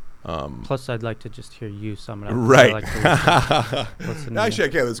 Plus, I'd like to just hear you sum it up. Right. Actually, I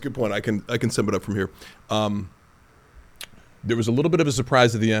can. That's a good point. I can sum it up from here. There was a little bit of a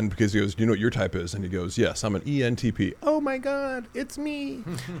surprise at the end because he goes, "Do you know what your type is?" And he goes, "Yes, I'm an ENTP." Oh my God, it's me.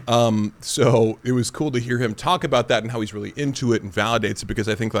 So it was cool to hear him talk about that and how he's really into it and validates it because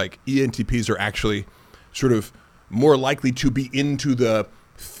I think like ENTPs are actually sort of more likely to be into the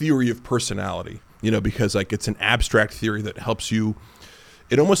theory of personality, because like it's an abstract theory that helps you.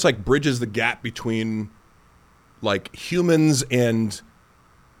 It almost like bridges the gap between like humans and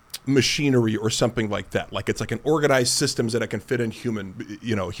machinery or something like that. Like it's like an organized systems that I can fit in human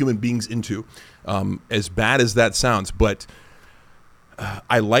beings into. As bad as that sounds, but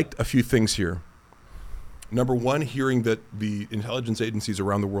I liked a few things here. Number one, hearing that the intelligence agencies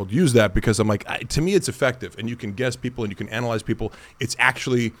around the world use that, because I'm like, to me, it's effective, and you can guess people and you can analyze people. It's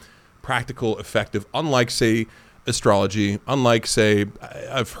actually practical, effective. Unlike, say, astrology, unlike, say,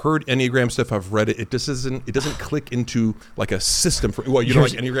 I've heard Enneagram stuff, I've read it. It doesn't click into like a system for. Well, you don't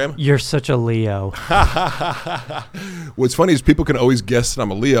like Enneagram? You're such a Leo. What's funny is people can always guess that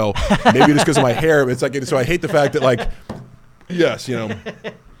I'm a Leo. Maybe just because of my hair. It's like, so I hate the fact that, like, yes,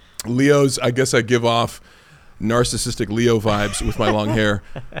 Leos. I guess I give off narcissistic Leo vibes with my long hair,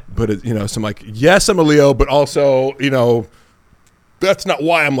 but so I'm like, yes, I'm a Leo, but also, that's not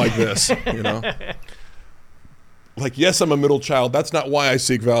why I'm like this, Like, yes, I'm a middle child. That's not why I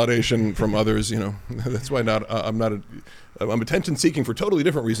seek validation from others, That's why I'm attention seeking for totally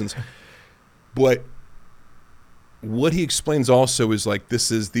different reasons. But what he explains also is like,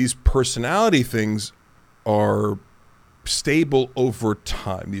 these personality things are stable over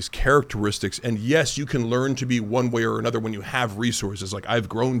time, these characteristics. And yes, you can learn to be one way or another when you have resources. Like, I've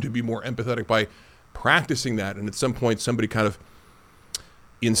grown to be more empathetic by practicing that. And at some point, somebody kind of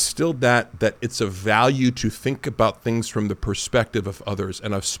instilled that it's a value to think about things from the perspective of others.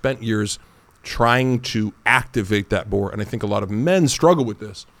 And I've spent years trying to activate that more. And I think a lot of men struggle with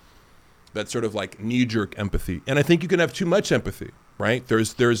this, that sort of like knee-jerk empathy. And I think you can have too much empathy, right?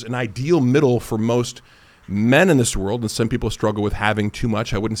 There's an ideal middle for most men in this world, and some people struggle with having too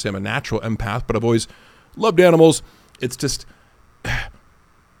much. I wouldn't say I'm a natural empath, but I've always loved animals. It's just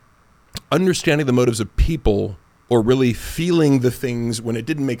understanding the motives of people, or really feeling the things when it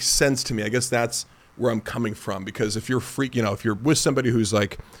didn't make sense to me. I guess that's where I'm coming from, because if you're if you're with somebody who's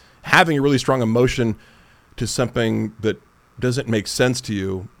like having a really strong emotion to something that doesn't make sense to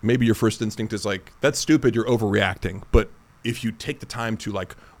you, maybe your first instinct is like, that's stupid, you're overreacting. But if you take the time to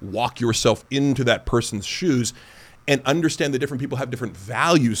like walk yourself into that person's shoes and understand that different people have different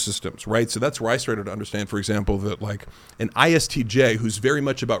value systems, right? So that's where I started to understand, for example, that like an ISTJ who's very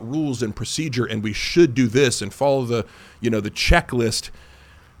much about rules and procedure, and we should do this and follow the checklist,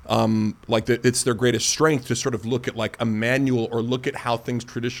 it's their greatest strength to sort of look at like a manual or look at how things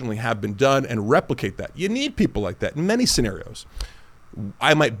traditionally have been done and replicate that. You need people like that in many scenarios.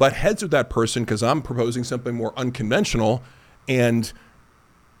 I might butt heads with that person because I'm proposing something more unconventional, and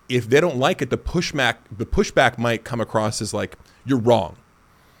if they don't like it, the pushback might come across as like, you're wrong.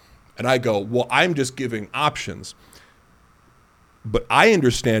 And I go, well, I'm just giving options. But I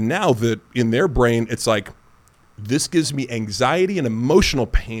understand now that in their brain, it's like, this gives me anxiety and emotional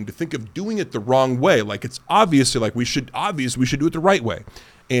pain to think of doing it the wrong way. Like, it's obviously like we should do it the right way.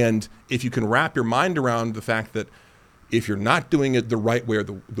 And if you can wrap your mind around the fact that if you're not doing it the right way or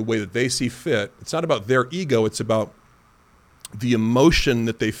the way that they see fit, it's not about their ego, it's about the emotion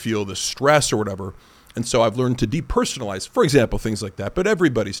that they feel, the stress or whatever. And so I've learned to depersonalize, for example, things like that. But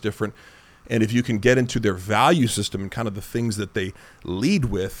everybody's different. And if you can get into their value system and kind of the things that they lead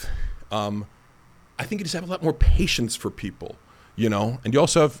with, I think you just have a lot more patience for people, and you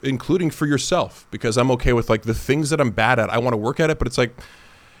also have, including for yourself, because I'm okay with like the things that I'm bad at. I want to work at it, but it's like,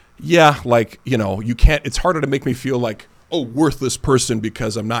 yeah, like, you can't, it's harder to make me feel like, oh, worthless person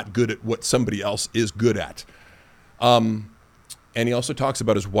because I'm not good at what somebody else is good at. And he also talks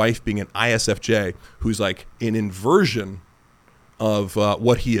about his wife being an ISFJ, who's like an inversion of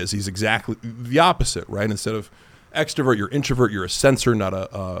what he is. He's exactly the opposite, right? Instead of extrovert, you're introvert, you're a sensor, not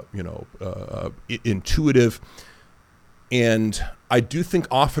intuitive. And I do think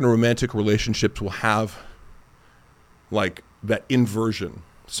often romantic relationships will have like that inversion.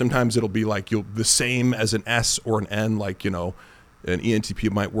 Sometimes it'll be like the same as an S or an N, like, an ENTP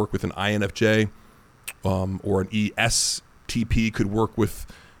might work with an INFJ, or an ESTP could work with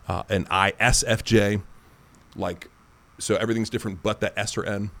an ISFJ. Like, so everything's different but that S or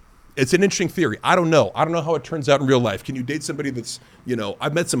N. It's an interesting theory. I don't know how it turns out in real life. Can you date somebody that's,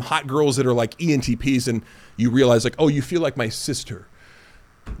 I've met some hot girls that are like ENTPs, and you realize like, oh, you feel like my sister.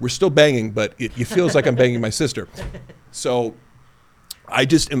 We're still banging, but it feels like I'm banging my sister. So I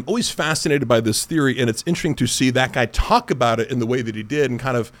just am always fascinated by this theory, and it's interesting to see that guy talk about it in the way that he did and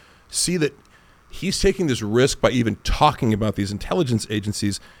kind of see that he's taking this risk by even talking about these intelligence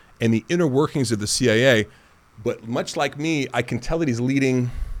agencies and the inner workings of the CIA. But much like me, I can tell that he's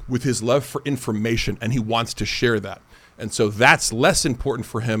leading with his love for information, and he wants to share that. And so that's less important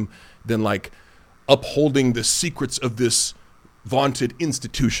for him than like upholding the secrets of this vaunted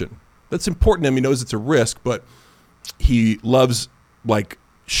institution. That's important to him. He knows it's a risk, but he loves like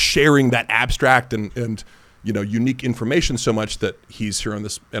sharing that abstract and unique information so much that he's here on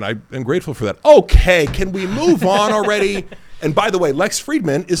this, and I am grateful for that. Okay, can we move on already? And by the way, Lex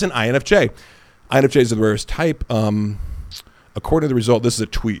Friedman is an INFJ. INFJs are the rarest type. According to the result, this is a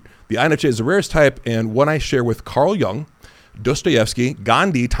tweet. The INFJ is the rarest type, and one I share with Carl Jung, Dostoevsky,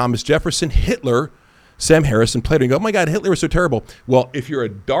 Gandhi, Thomas Jefferson, Hitler, Sam Harris, and Plato. You go, oh my God, Hitler was so terrible. Well, if you're a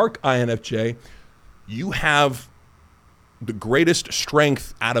dark INFJ, you have the greatest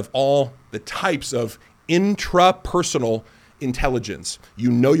strength out of all the types of intrapersonal intelligence.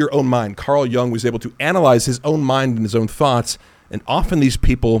 You know your own mind. Carl Jung was able to analyze his own mind and his own thoughts, and often these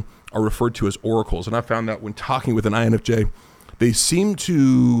people are referred to as oracles. And I found that when talking with an INFJ, they seem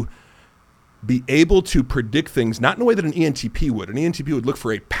to be able to predict things, not in a way that an ENTP would. An ENTP would look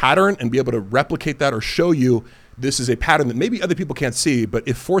for a pattern and be able to replicate that or show you this is a pattern that maybe other people can't see, but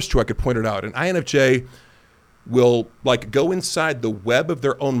if forced to, I could point it out. An INFJ will like go inside the web of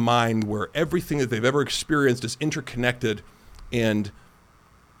their own mind where everything that they've ever experienced is interconnected, and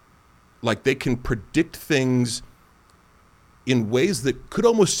like they can predict things in ways that could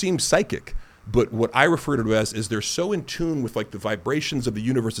almost seem psychic. But what I refer to as is they're so in tune with like the vibrations of the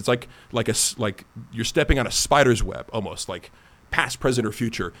universe. It's like you're stepping on a spider's web, almost like past, present, or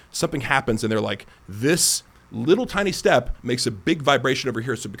future. Something happens and they're like, this little tiny step makes a big vibration over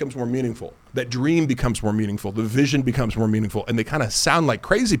here, so it becomes more meaningful. That dream becomes more meaningful. The vision becomes more meaningful. And they kind of sound like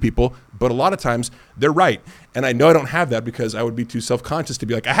crazy people, but a lot of times they're right. And I know I don't have that because I would be too self-conscious to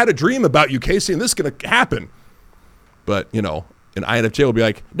be like, I had a dream about you, Casey, and this is going to happen. But, an INFJ will be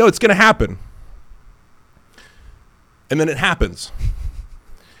like, no, it's going to happen. And then it happens.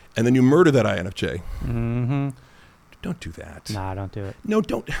 And then you murder that INFJ. Mm-hmm. Don't do that. Nah, don't do it. No,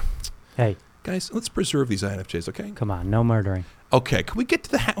 don't. Hey. Guys, let's preserve these INFJs, okay? Come on, no murdering. Okay, can we get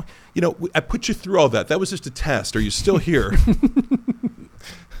to the I put you through all that. That was just a test. Are you still here?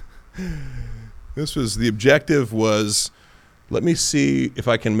 The objective was, let me see if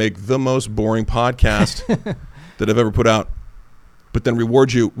I can make the most boring podcast that I've ever put out, but then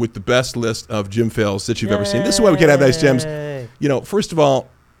reward you with the best list of gym fails that you've ever seen. This is why we can't have nice gyms. First of all,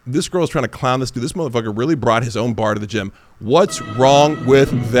 this girl is trying to clown this dude. This motherfucker really brought his own bar to the gym. What's wrong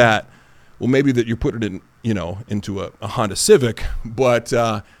with that? Well, maybe that you're putting it in, into a Honda Civic, but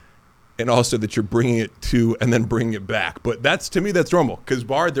and also that you're bringing it to and then bringing it back. But to me, that's normal because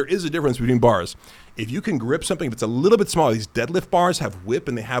there is a difference between bars. If you can grip something that's a little bit smaller, these deadlift bars have whip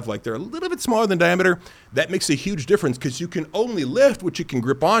and they're a little bit smaller than diameter. That makes a huge difference because you can only lift what you can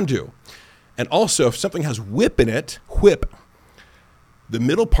grip onto. And also, if something has whip in it, the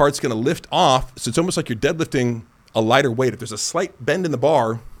middle part's going to lift off. So it's almost like you're deadlifting a lighter weight. If there's a slight bend in the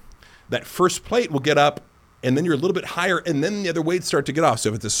bar, that first plate will get up, and then you're a little bit higher, and then the other weights start to get off. So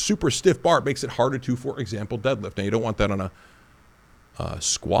if it's a super stiff bar, it makes it harder to, for example, deadlift. Now, you don't want that on a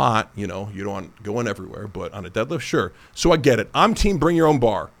squat. You don't want going everywhere, but on a deadlift, sure. So I get it. I'm team bring your own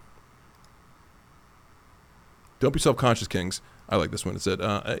bar. Don't be self-conscious, kings. I like this one. It said,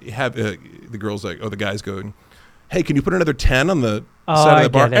 the girls the guys go, hey, can you put another 10 on the side of the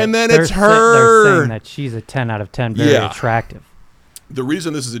bar? And then it's her. They're saying that she's a 10 out of 10, very attractive. The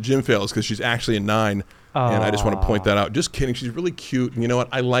reason this is a gym fail is because she's actually a 9, and I just want to point that out. Just kidding. She's really cute. And you know what?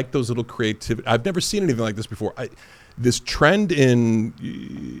 I like those little creativity. I've never seen anything like this before. This trend in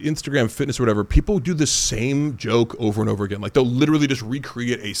Instagram fitness or whatever, people do the same joke over and over again. Like they'll literally just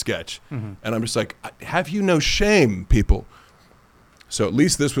recreate a sketch. Mm-hmm. And I'm just like, have you no shame, people? So at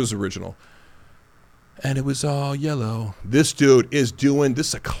least this was original. And it was all yellow. This dude is doing, this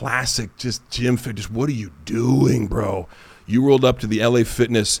is a classic just gym fitness. What are you doing, bro? You rolled up to the LA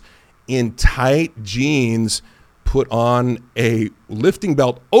Fitness in tight jeans, put on a lifting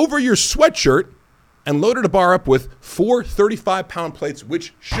belt over your sweatshirt, and loaded a bar up with 4 35-pound plates,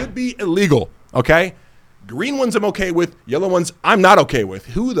 which should be illegal, okay? Green ones I'm okay with. Yellow ones I'm not okay with.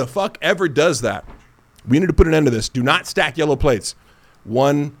 Who the fuck ever does that? We need to put an end to this. Do not stack yellow plates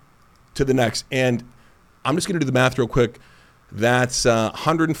one to the next. And I'm just going to do the math real quick. That's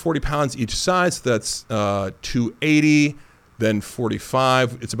 140 pounds each side. So that's 280, then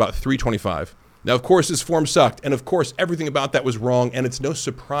 45. It's about 325. Now, of course, this form sucked. And, of course, everything about that was wrong. And it's no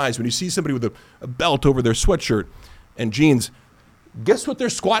surprise when you see somebody with a belt over their sweatshirt and jeans, guess what their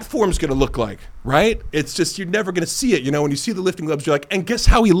squat form's going to look like, right? It's just you're never going to see it. You know, when you see the lifting gloves, you're like, and guess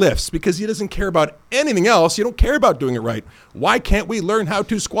how he lifts? Because he doesn't care about anything else. You don't care about doing it right. Why can't we learn how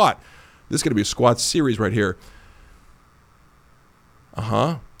to squat? This is going to be a squat series right here.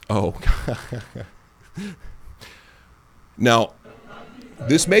 Oh. Now,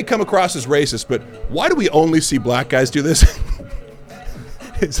 this may come across as racist, but why do we only see black guys do this?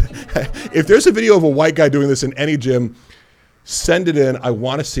 If there's a video of a white guy doing this in any gym, send it in. I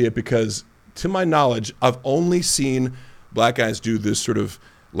want to see it because to my knowledge, I've only seen black guys do this sort of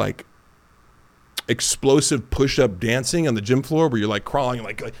like explosive push-up dancing on the gym floor where you're like crawling,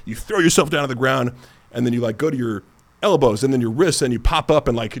 like you throw yourself down to the ground and then you like go to your elbows and then your wrists and you pop up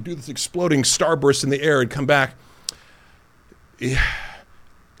and like you do this exploding starburst in the air and come back.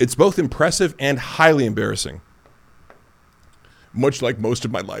 It's both impressive and highly embarrassing. Much like most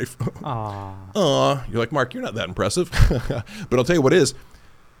of my life. You're like, Mark, you're not that impressive. But I'll tell you what is.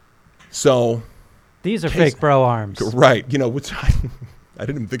 So these are fake bro arms. Right. You know, which I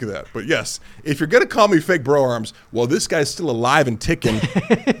didn't even think of that. But yes, if you're going to call me fake bro arms while this guy's still alive and ticking,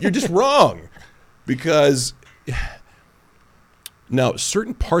 you're just wrong. Because now,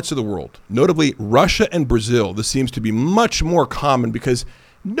 certain parts of the world, notably Russia and Brazil, this seems to be much more common because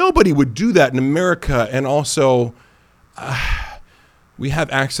nobody would do that in America. And also, we have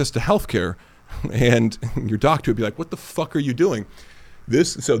access to healthcare, and your doctor would be like, what the fuck are you doing?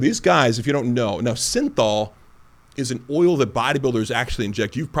 So these guys, if you don't know, now synthol is an oil that bodybuilders actually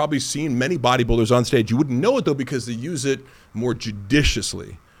inject. You've probably seen many bodybuilders on stage. You wouldn't know it though because they use it more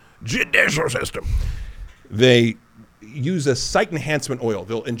judiciously. Judicial system. They use a site enhancement oil.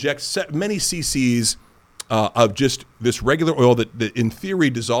 They'll inject many cc's of just this regular oil that in theory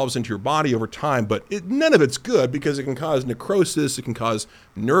dissolves into your body over time, but none of it's good because it can cause necrosis, it can cause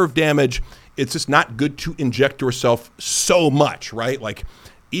nerve damage. It's just not good to inject yourself so much, right? Like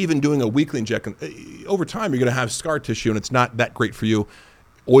even doing a weekly injection, over time you're going to have scar tissue and it's not that great for you.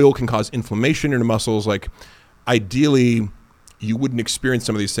 Oil can cause inflammation in your muscles. Like ideally you wouldn't experience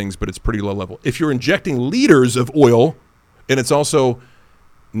some of these things, but it's pretty low level. If you're injecting liters of oil and it's also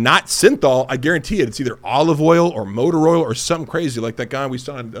not synthol, I guarantee it's either olive oil or motor oil or something crazy like that guy we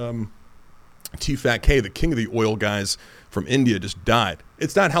saw in T-Fat-K, the king of the oil guys from India, just died.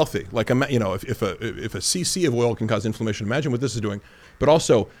 It's not healthy. Like, you know, if a cc of oil can cause inflammation, imagine what this is doing. But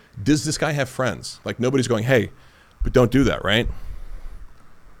also, does this guy have friends? Like nobody's going, hey, but don't do that, right?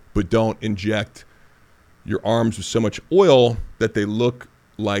 But don't inject your arms with so much oil that they look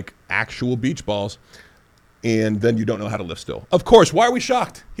like actual beach balls. And then you don't know how to lift still. Of course, why are we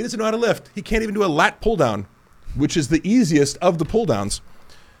shocked? He doesn't know how to lift. He can't even do a lat pull down, which is the easiest of the pull downs.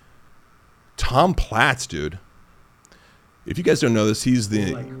 Tom Platz, dude. If you guys don't know this,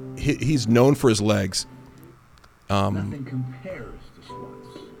 he's known for his legs. Nothing compares to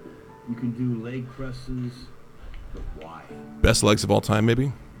squats. You can do leg presses, but why? Best legs of all time,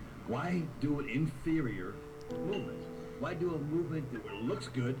 maybe? Why do an inferior movement? Why do a movement that looks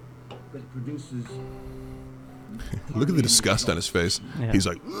good, but produces... Look at the disgust on his face. Yeah. He's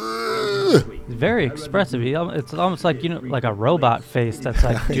like, It's very expressive. It's almost like, you know, like a robot face that's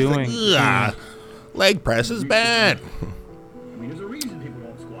like doing. Leg press is bad. I mean, there's a reason people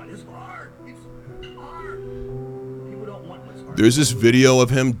don't squat. It's hard. It's hard. People don't want what's hard. There's this video of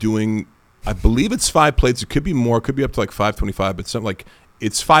him doing, I believe it's 5 plates. It could be more. It could be up to like 525, but something like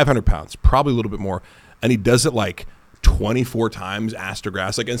it's 500 pounds, probably a little bit more. And he does it like 24 times ass to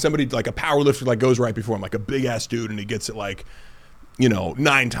grass, like, and somebody like a power lifter like goes right before him, like a big ass dude, and he gets it like, you know,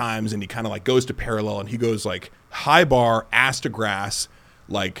 9 times, and he kind of like goes to parallel, and he goes like high bar ass to grass,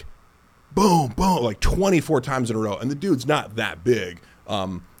 like boom boom, like 24 times in a row, and the dude's not that big,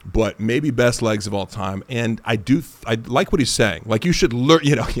 but maybe best legs of all time. And I like what he's saying, like you should learn,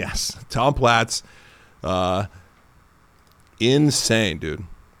 you know. Yes, Tom Platz, insane dude.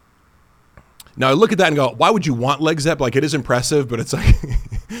 Now I look at that and go, why would you want legs that? Like it is impressive, but it's like,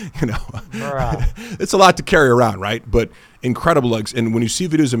 you know, it's a lot to carry around, right? But incredible legs. And when you see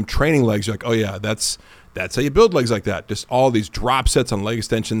videos of him training legs, you're like, oh yeah, that's how you build legs like that. Just all these drop sets on leg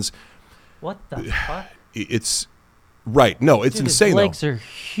extensions. What the fuck? It's right. No, it's insane. His legs are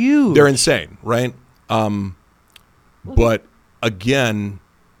huge. They're insane, right? But again,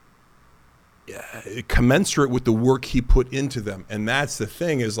 commensurate with the work he put into them. And that's the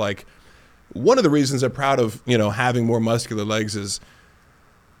thing is like, one of the reasons I'm proud of, you know, having more muscular legs is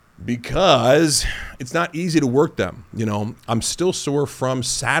because it's not easy to work them. You know, I'm still sore from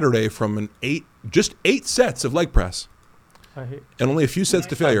Saturday from just 8 sets of leg press. And only a few sets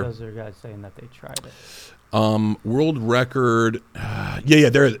to failure. Those are guys saying that they tried it. World record. Yeah,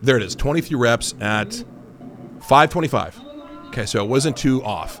 there it is. 23 reps at 525. Okay, so it wasn't too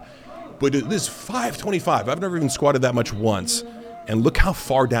off. But this is 525. I've never even squatted that much once. And look how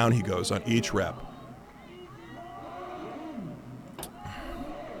far down he goes on each rep.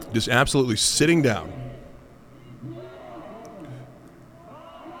 Just absolutely sitting down.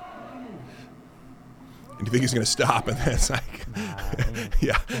 And you think he's going to stop, and then it's like,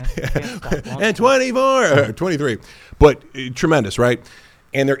 yeah. And 24, 23. But tremendous, right?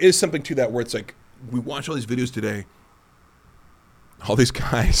 And there is something to that where it's like, we watch all these videos today. all these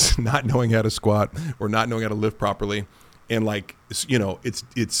guys not knowing how to squat or not knowing how to lift properly. And like, you know,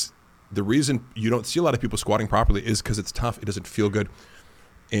 it's the reason you don't see a lot of people squatting properly is because it's tough. It doesn't feel good.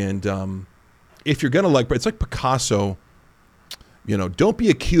 And if you're going to like, it's like Picasso, you know, don't be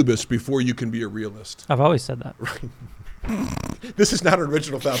a cubist before you can be a realist. I've always said that. Right. This is not an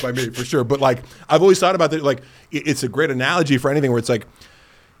original thought by me for sure. But like, I've always thought about that. Like, it's a great analogy for anything where it's like,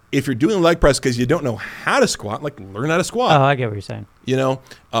 if you're doing leg press because you don't know how to squat, like learn how to squat. Oh, I get what you're saying. You know,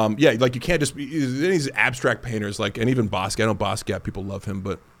 yeah, like you can't just be these abstract painters, like, and even Basquiat. I know Basquiat, people love him,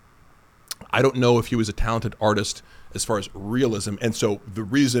 but I don't know if he was a talented artist as far as realism. And so the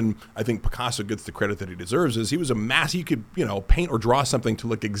reason I think Picasso gets the credit that he deserves is he was a master. He could, you know, paint or draw something to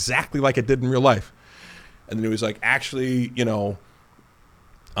look exactly like it did in real life. And then he was like, actually, you know,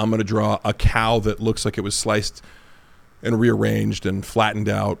 I'm going to draw a cow that looks like it was sliced and rearranged and flattened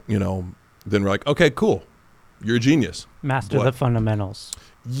out, you know. Then we're like, okay, cool. You're a genius. Master the fundamentals.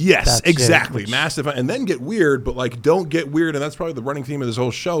 Yes, That's exactly. It, Massive. And then get weird, but like don't get weird. And that's probably the running theme of this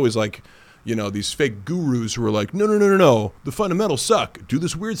whole show is like, you know, these fake gurus who are like, no. The fundamentals suck. Do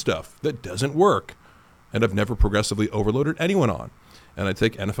this weird stuff. That doesn't work. And I've never progressively overloaded anyone on. And I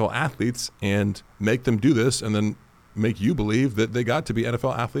take NFL athletes and make them do this and then make you believe that they got to be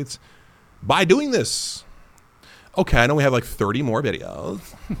NFL athletes by doing this. Okay, I know we have like 30 more videos.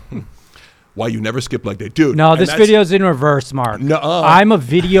 Why you never skip leg day. Dude. No, this video's in reverse, Mark. No, I'm a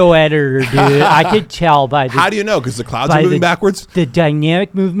video editor, dude. I could tell by the... How do you know? Because the clouds are moving backwards? The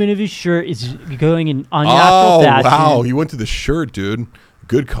dynamic movement of his shirt is going in unnatural fashion. Oh, wow. You went to the shirt, dude.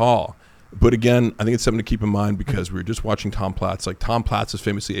 Good call. But again, I think it's something to keep in mind because we were just watching Tom Platz. Like Tom Platz is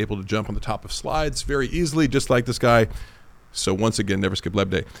famously able to jump on the top of slides very easily, just like this guy. So once again, never skip leg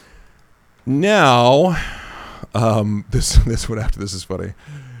day. Now... this one after this is funny.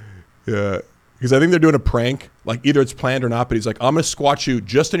 Yeah. Because I think they're doing a prank. Like either it's planned or not, but he's like, I'm going to squat you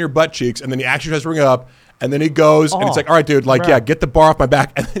just on your butt cheeks. And then he actually tries to bring it up. And then he goes and he's like, all right, dude, like, yeah, get the bar off my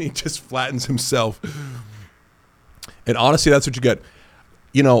back. And then he just flattens himself. And honestly, that's what you get.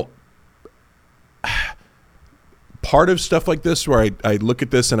 You know, part of stuff like this where I look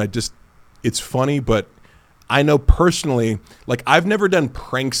at this and it's funny, but I know personally, like I've never done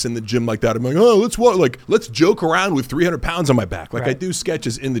pranks in the gym like that. I'm like, oh, let's joke around with 300 pounds on my back. Like I do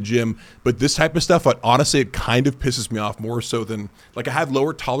sketches in the gym, but this type of stuff, honestly, it kind of pisses me off more so than like I have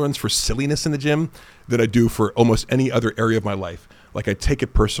lower tolerance for silliness in the gym than I do for almost any other area of my life. Like I take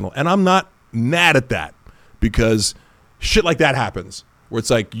it personal and I'm not mad at that because shit like that happens where it's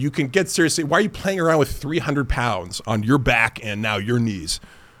like, you can get seriously. Why are you playing around with 300 pounds on your back and now your knees?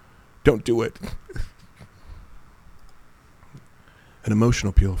 Don't do it. An emotional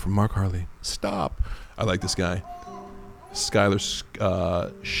appeal from Mark Harley. Stop. I like this guy. Skylar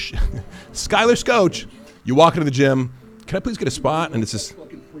Scoach. You walk into the gym. Can I please get a spot? And it's just...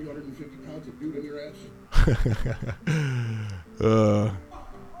 Fucking 350 pounds of dude on your ass.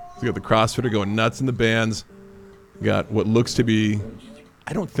 You got the CrossFitter going nuts in the bands. You got what looks to be...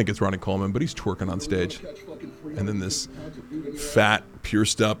 I don't think it's Ronnie Coleman, but he's twerking on stage. And then this fat,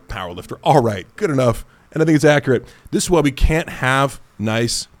 pierced up powerlifter. All right, good enough. And I think it's accurate. This is why we can't have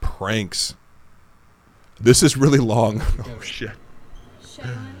nice pranks. This is really long. Oh, shit.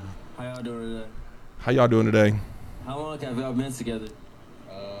 How y'all doing today? How y'all doing today? How long have y'all been together?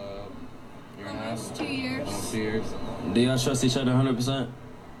 Year and a half. 2 years. Almost 2 years. Do y'all trust each other 100%?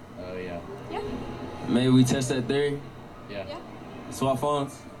 Yeah. Yeah. Maybe we test that theory? Yeah. Swap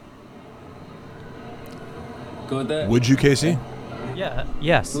phones? Go with that? Would you, Casey? Yeah.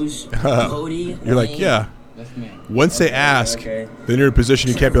 Yes. Who's Cody? You're like, yeah. That's me. Once they ask, then you're in a position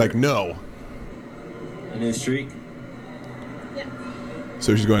you can't be like, no. A new streak? Yeah.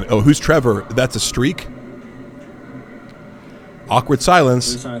 So she's going, oh, who's Trevor? That's a streak? Awkward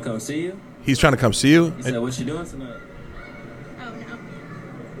silence. Who's trying to come see you? He's trying to come see you. He said, what you doing tonight? Oh,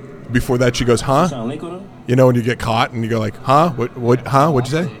 no. Before that, she goes, huh? Trying to link with him? You know when you get caught and you go like, huh? Huh?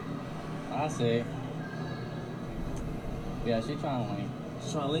 What'd you say? I say. Yeah, she trying to link.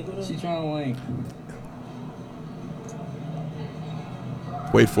 She trying to link with him? She trying to link.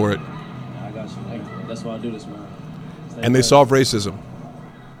 Wait for it. I got you. That's why I do this, man. And they solve racism.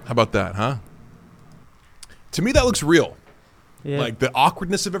 How about that, huh? To me, that looks real. Yeah. Like the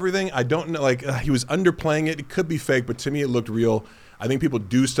awkwardness of everything. I don't know. Like he was underplaying it. It could be fake, but to me, it looked real. I think people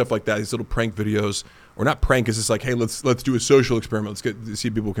do stuff like that. These little prank videos, or not prank. It's just like, hey, let's do a social experiment. Let's see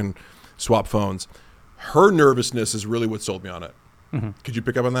if people can swap phones. Her nervousness is really what sold me on it. Mm-hmm. Could you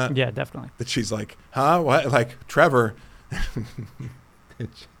pick up on that? Yeah, definitely. That she's like, huh? What? Like Trevor.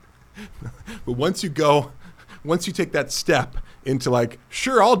 But once you take that step into like,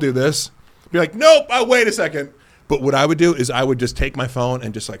 sure, I'll do this. Be like, nope. Oh, wait a second. But what I would do is I would just take my phone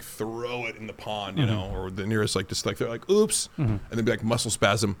and just like throw it in the pond, you know, or the nearest, like just like they're like, oops, and then be like muscle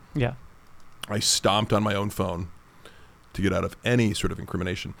spasm. Yeah. I stomped on my own phone to get out of any sort of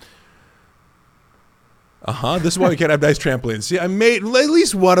incrimination. This is why we can't have nice trampolines. See, I made, at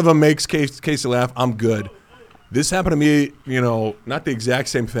least one of them makes Casey laugh. I'm good. This happened to me, you know, not the exact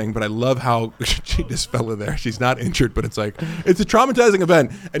same thing, but I love how she just fell in there. She's not injured, but it's like, it's a traumatizing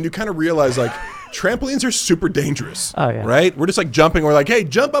event. And you kind of realize, like, trampolines are super dangerous. Oh, yeah. Right? We're just like jumping. We're like, hey,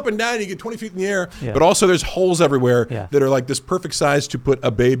 jump up and down. You get 20 feet in the air. Yeah. But also there's holes everywhere Yeah. that are like this perfect size to put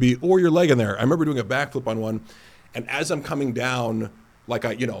a baby or your leg in there. I remember doing a backflip on one. And as I'm coming down, like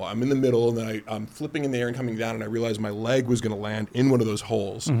I'm in the middle, and then I'm flipping in the air and coming down, and I realized my leg was going to land in one of those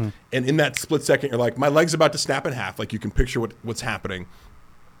holes. And in that split second, you're like, my leg's about to snap in half. Like, you can picture what's happening.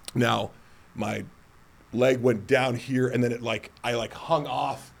 Now, my leg went down here, and then I hung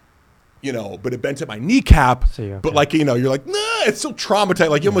off, you know, but it bent at my kneecap. So you're okay. But like, you know, you're like, nah, it's so traumatized.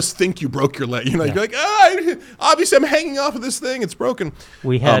 Like, you almost think you broke your leg. You know, you're like, obviously I'm hanging off of this thing. It's broken.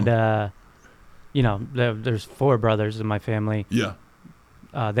 We had, you know, there's 4 brothers in my family. Yeah.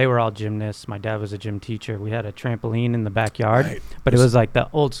 They were all gymnasts. My dad was a gym teacher. We had a trampoline in the backyard, Right. but it was like the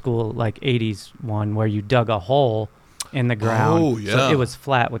old school, like 80s one where you dug a hole in the ground. Oh, yeah. So it was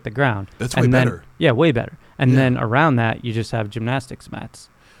flat with the ground. That's and way then, better. Yeah, way better. And Yeah. then around that, you just have gymnastics mats.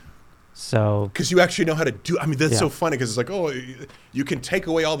 So Because you actually know how to do. I mean, that's Yeah. so funny because it's like, oh, you can take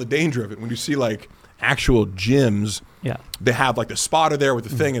away all the danger of it when you see like actual gyms. yeah. They have like the spotter there with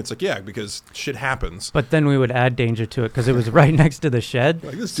the thing, and it's like, yeah, because shit happens. But then we would add danger to it because it was right next to the shed.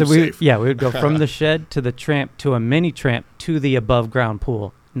 Like, this is so too we safe. we would go from the shed to the tramp to a mini tramp to the above ground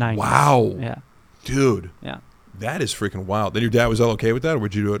pool. 90s. Wow. Yeah. Dude, Yeah. that is freaking wild. Then your dad was all okay with that, or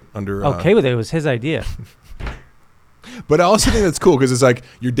would you do it under? Okay with it. It was his idea. But I also think that's cool because it's like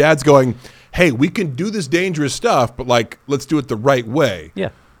your dad's going, hey, we can do this dangerous stuff, but like, let's do it the right way. Yeah.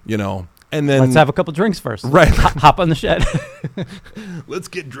 You know, and then Let's have a couple drinks first. Right. Hop on the shed. let's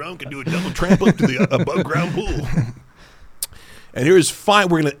get drunk and do a double tramp up to the above ground pool. And here's fine.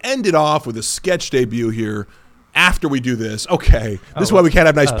 We're going to end it off with a sketch debut here. After we do this, okay, this is why we can't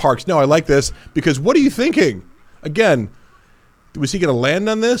have nice parks. No, I like this because what are you thinking? Again, was he going to land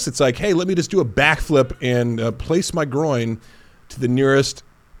on this? It's like, hey, let me just do a backflip and place my groin to the nearest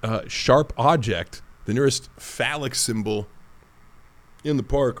sharp object, the nearest phallic symbol in the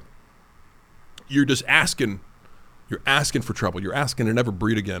park. You're just asking. You're asking for trouble. You're asking to never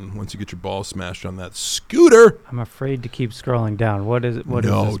breed again once you get your balls smashed on that scooter. I'm afraid to keep scrolling down. What is it? What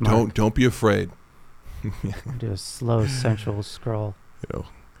is No, this mark? don't be afraid. Do a slow, sensual scroll. You know,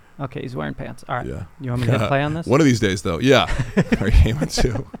 Okay, he's wearing pants. All right. yeah. You want me to hit play on this? One of these days, though. Yeah. Are you aiming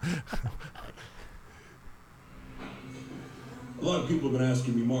to? A lot of people have been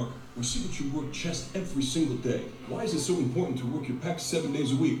asking me, Mark, we see that you work chest every single day. Why is it so important to work your pecs 7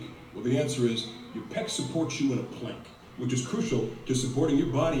 days a week? Well, the answer is your pecs support you in a plank, which is crucial to supporting your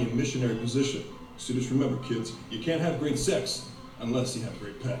body in missionary position. So just remember, kids, you can't have great sex unless you have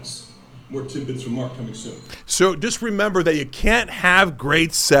great pecs. More tidbits from Mark coming soon. So just remember that you can't have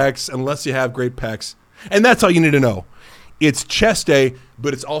great sex unless you have great pecs. And that's all you need to know. It's chest day,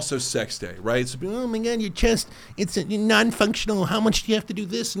 but it's also sex day, right? So, oh my God, your chest, it's non-functional. How much do you have to do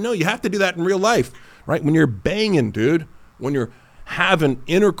this? No, you have to do that in real life, right? When you're banging, dude, when you're having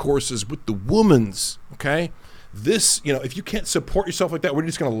intercourses with the womans, okay? This, you know, if you can't support yourself like that, we're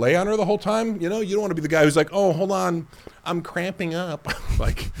just going to lay on her the whole time. You know, you don't want to be the guy who's like, oh, hold on, I'm cramping up.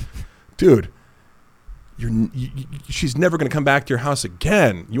 Like, dude, she's never going to come back to your house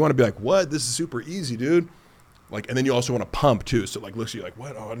again. You want to be like, what? This is super easy, dude. Like, and then you also want to pump too. So like, looks, you're like,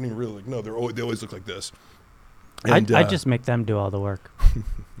 what? Oh, I didn't even really, like, no, they always look like this. And, I just make them do all the work.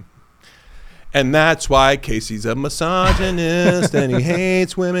 And that's why Casey's a misogynist and he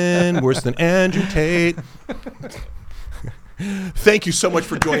hates women worse than Andrew Tate. Thank you so much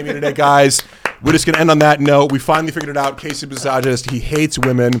for joining me today, guys. We're just going to end on that note. We finally figured it out. Casey's a misogynist. He hates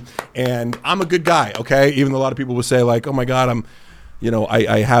women. And I'm a good guy, okay? Even though a lot of people will say, like, oh, my God,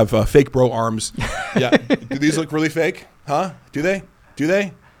 I have fake bro arms. Yeah. Do these look really fake? Huh? Do they?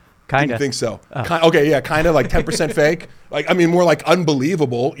 Kind Didn't of. think so. Okay, yeah, kind of like 10% fake. Like, I mean, more like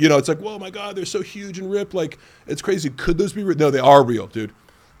unbelievable. You know, it's like, whoa, my God, they're so huge and ripped. Like, it's crazy. Could those be real? No, they are real, dude.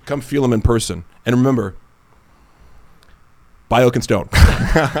 Come feel them in person. And remember, buy Oak and Stone.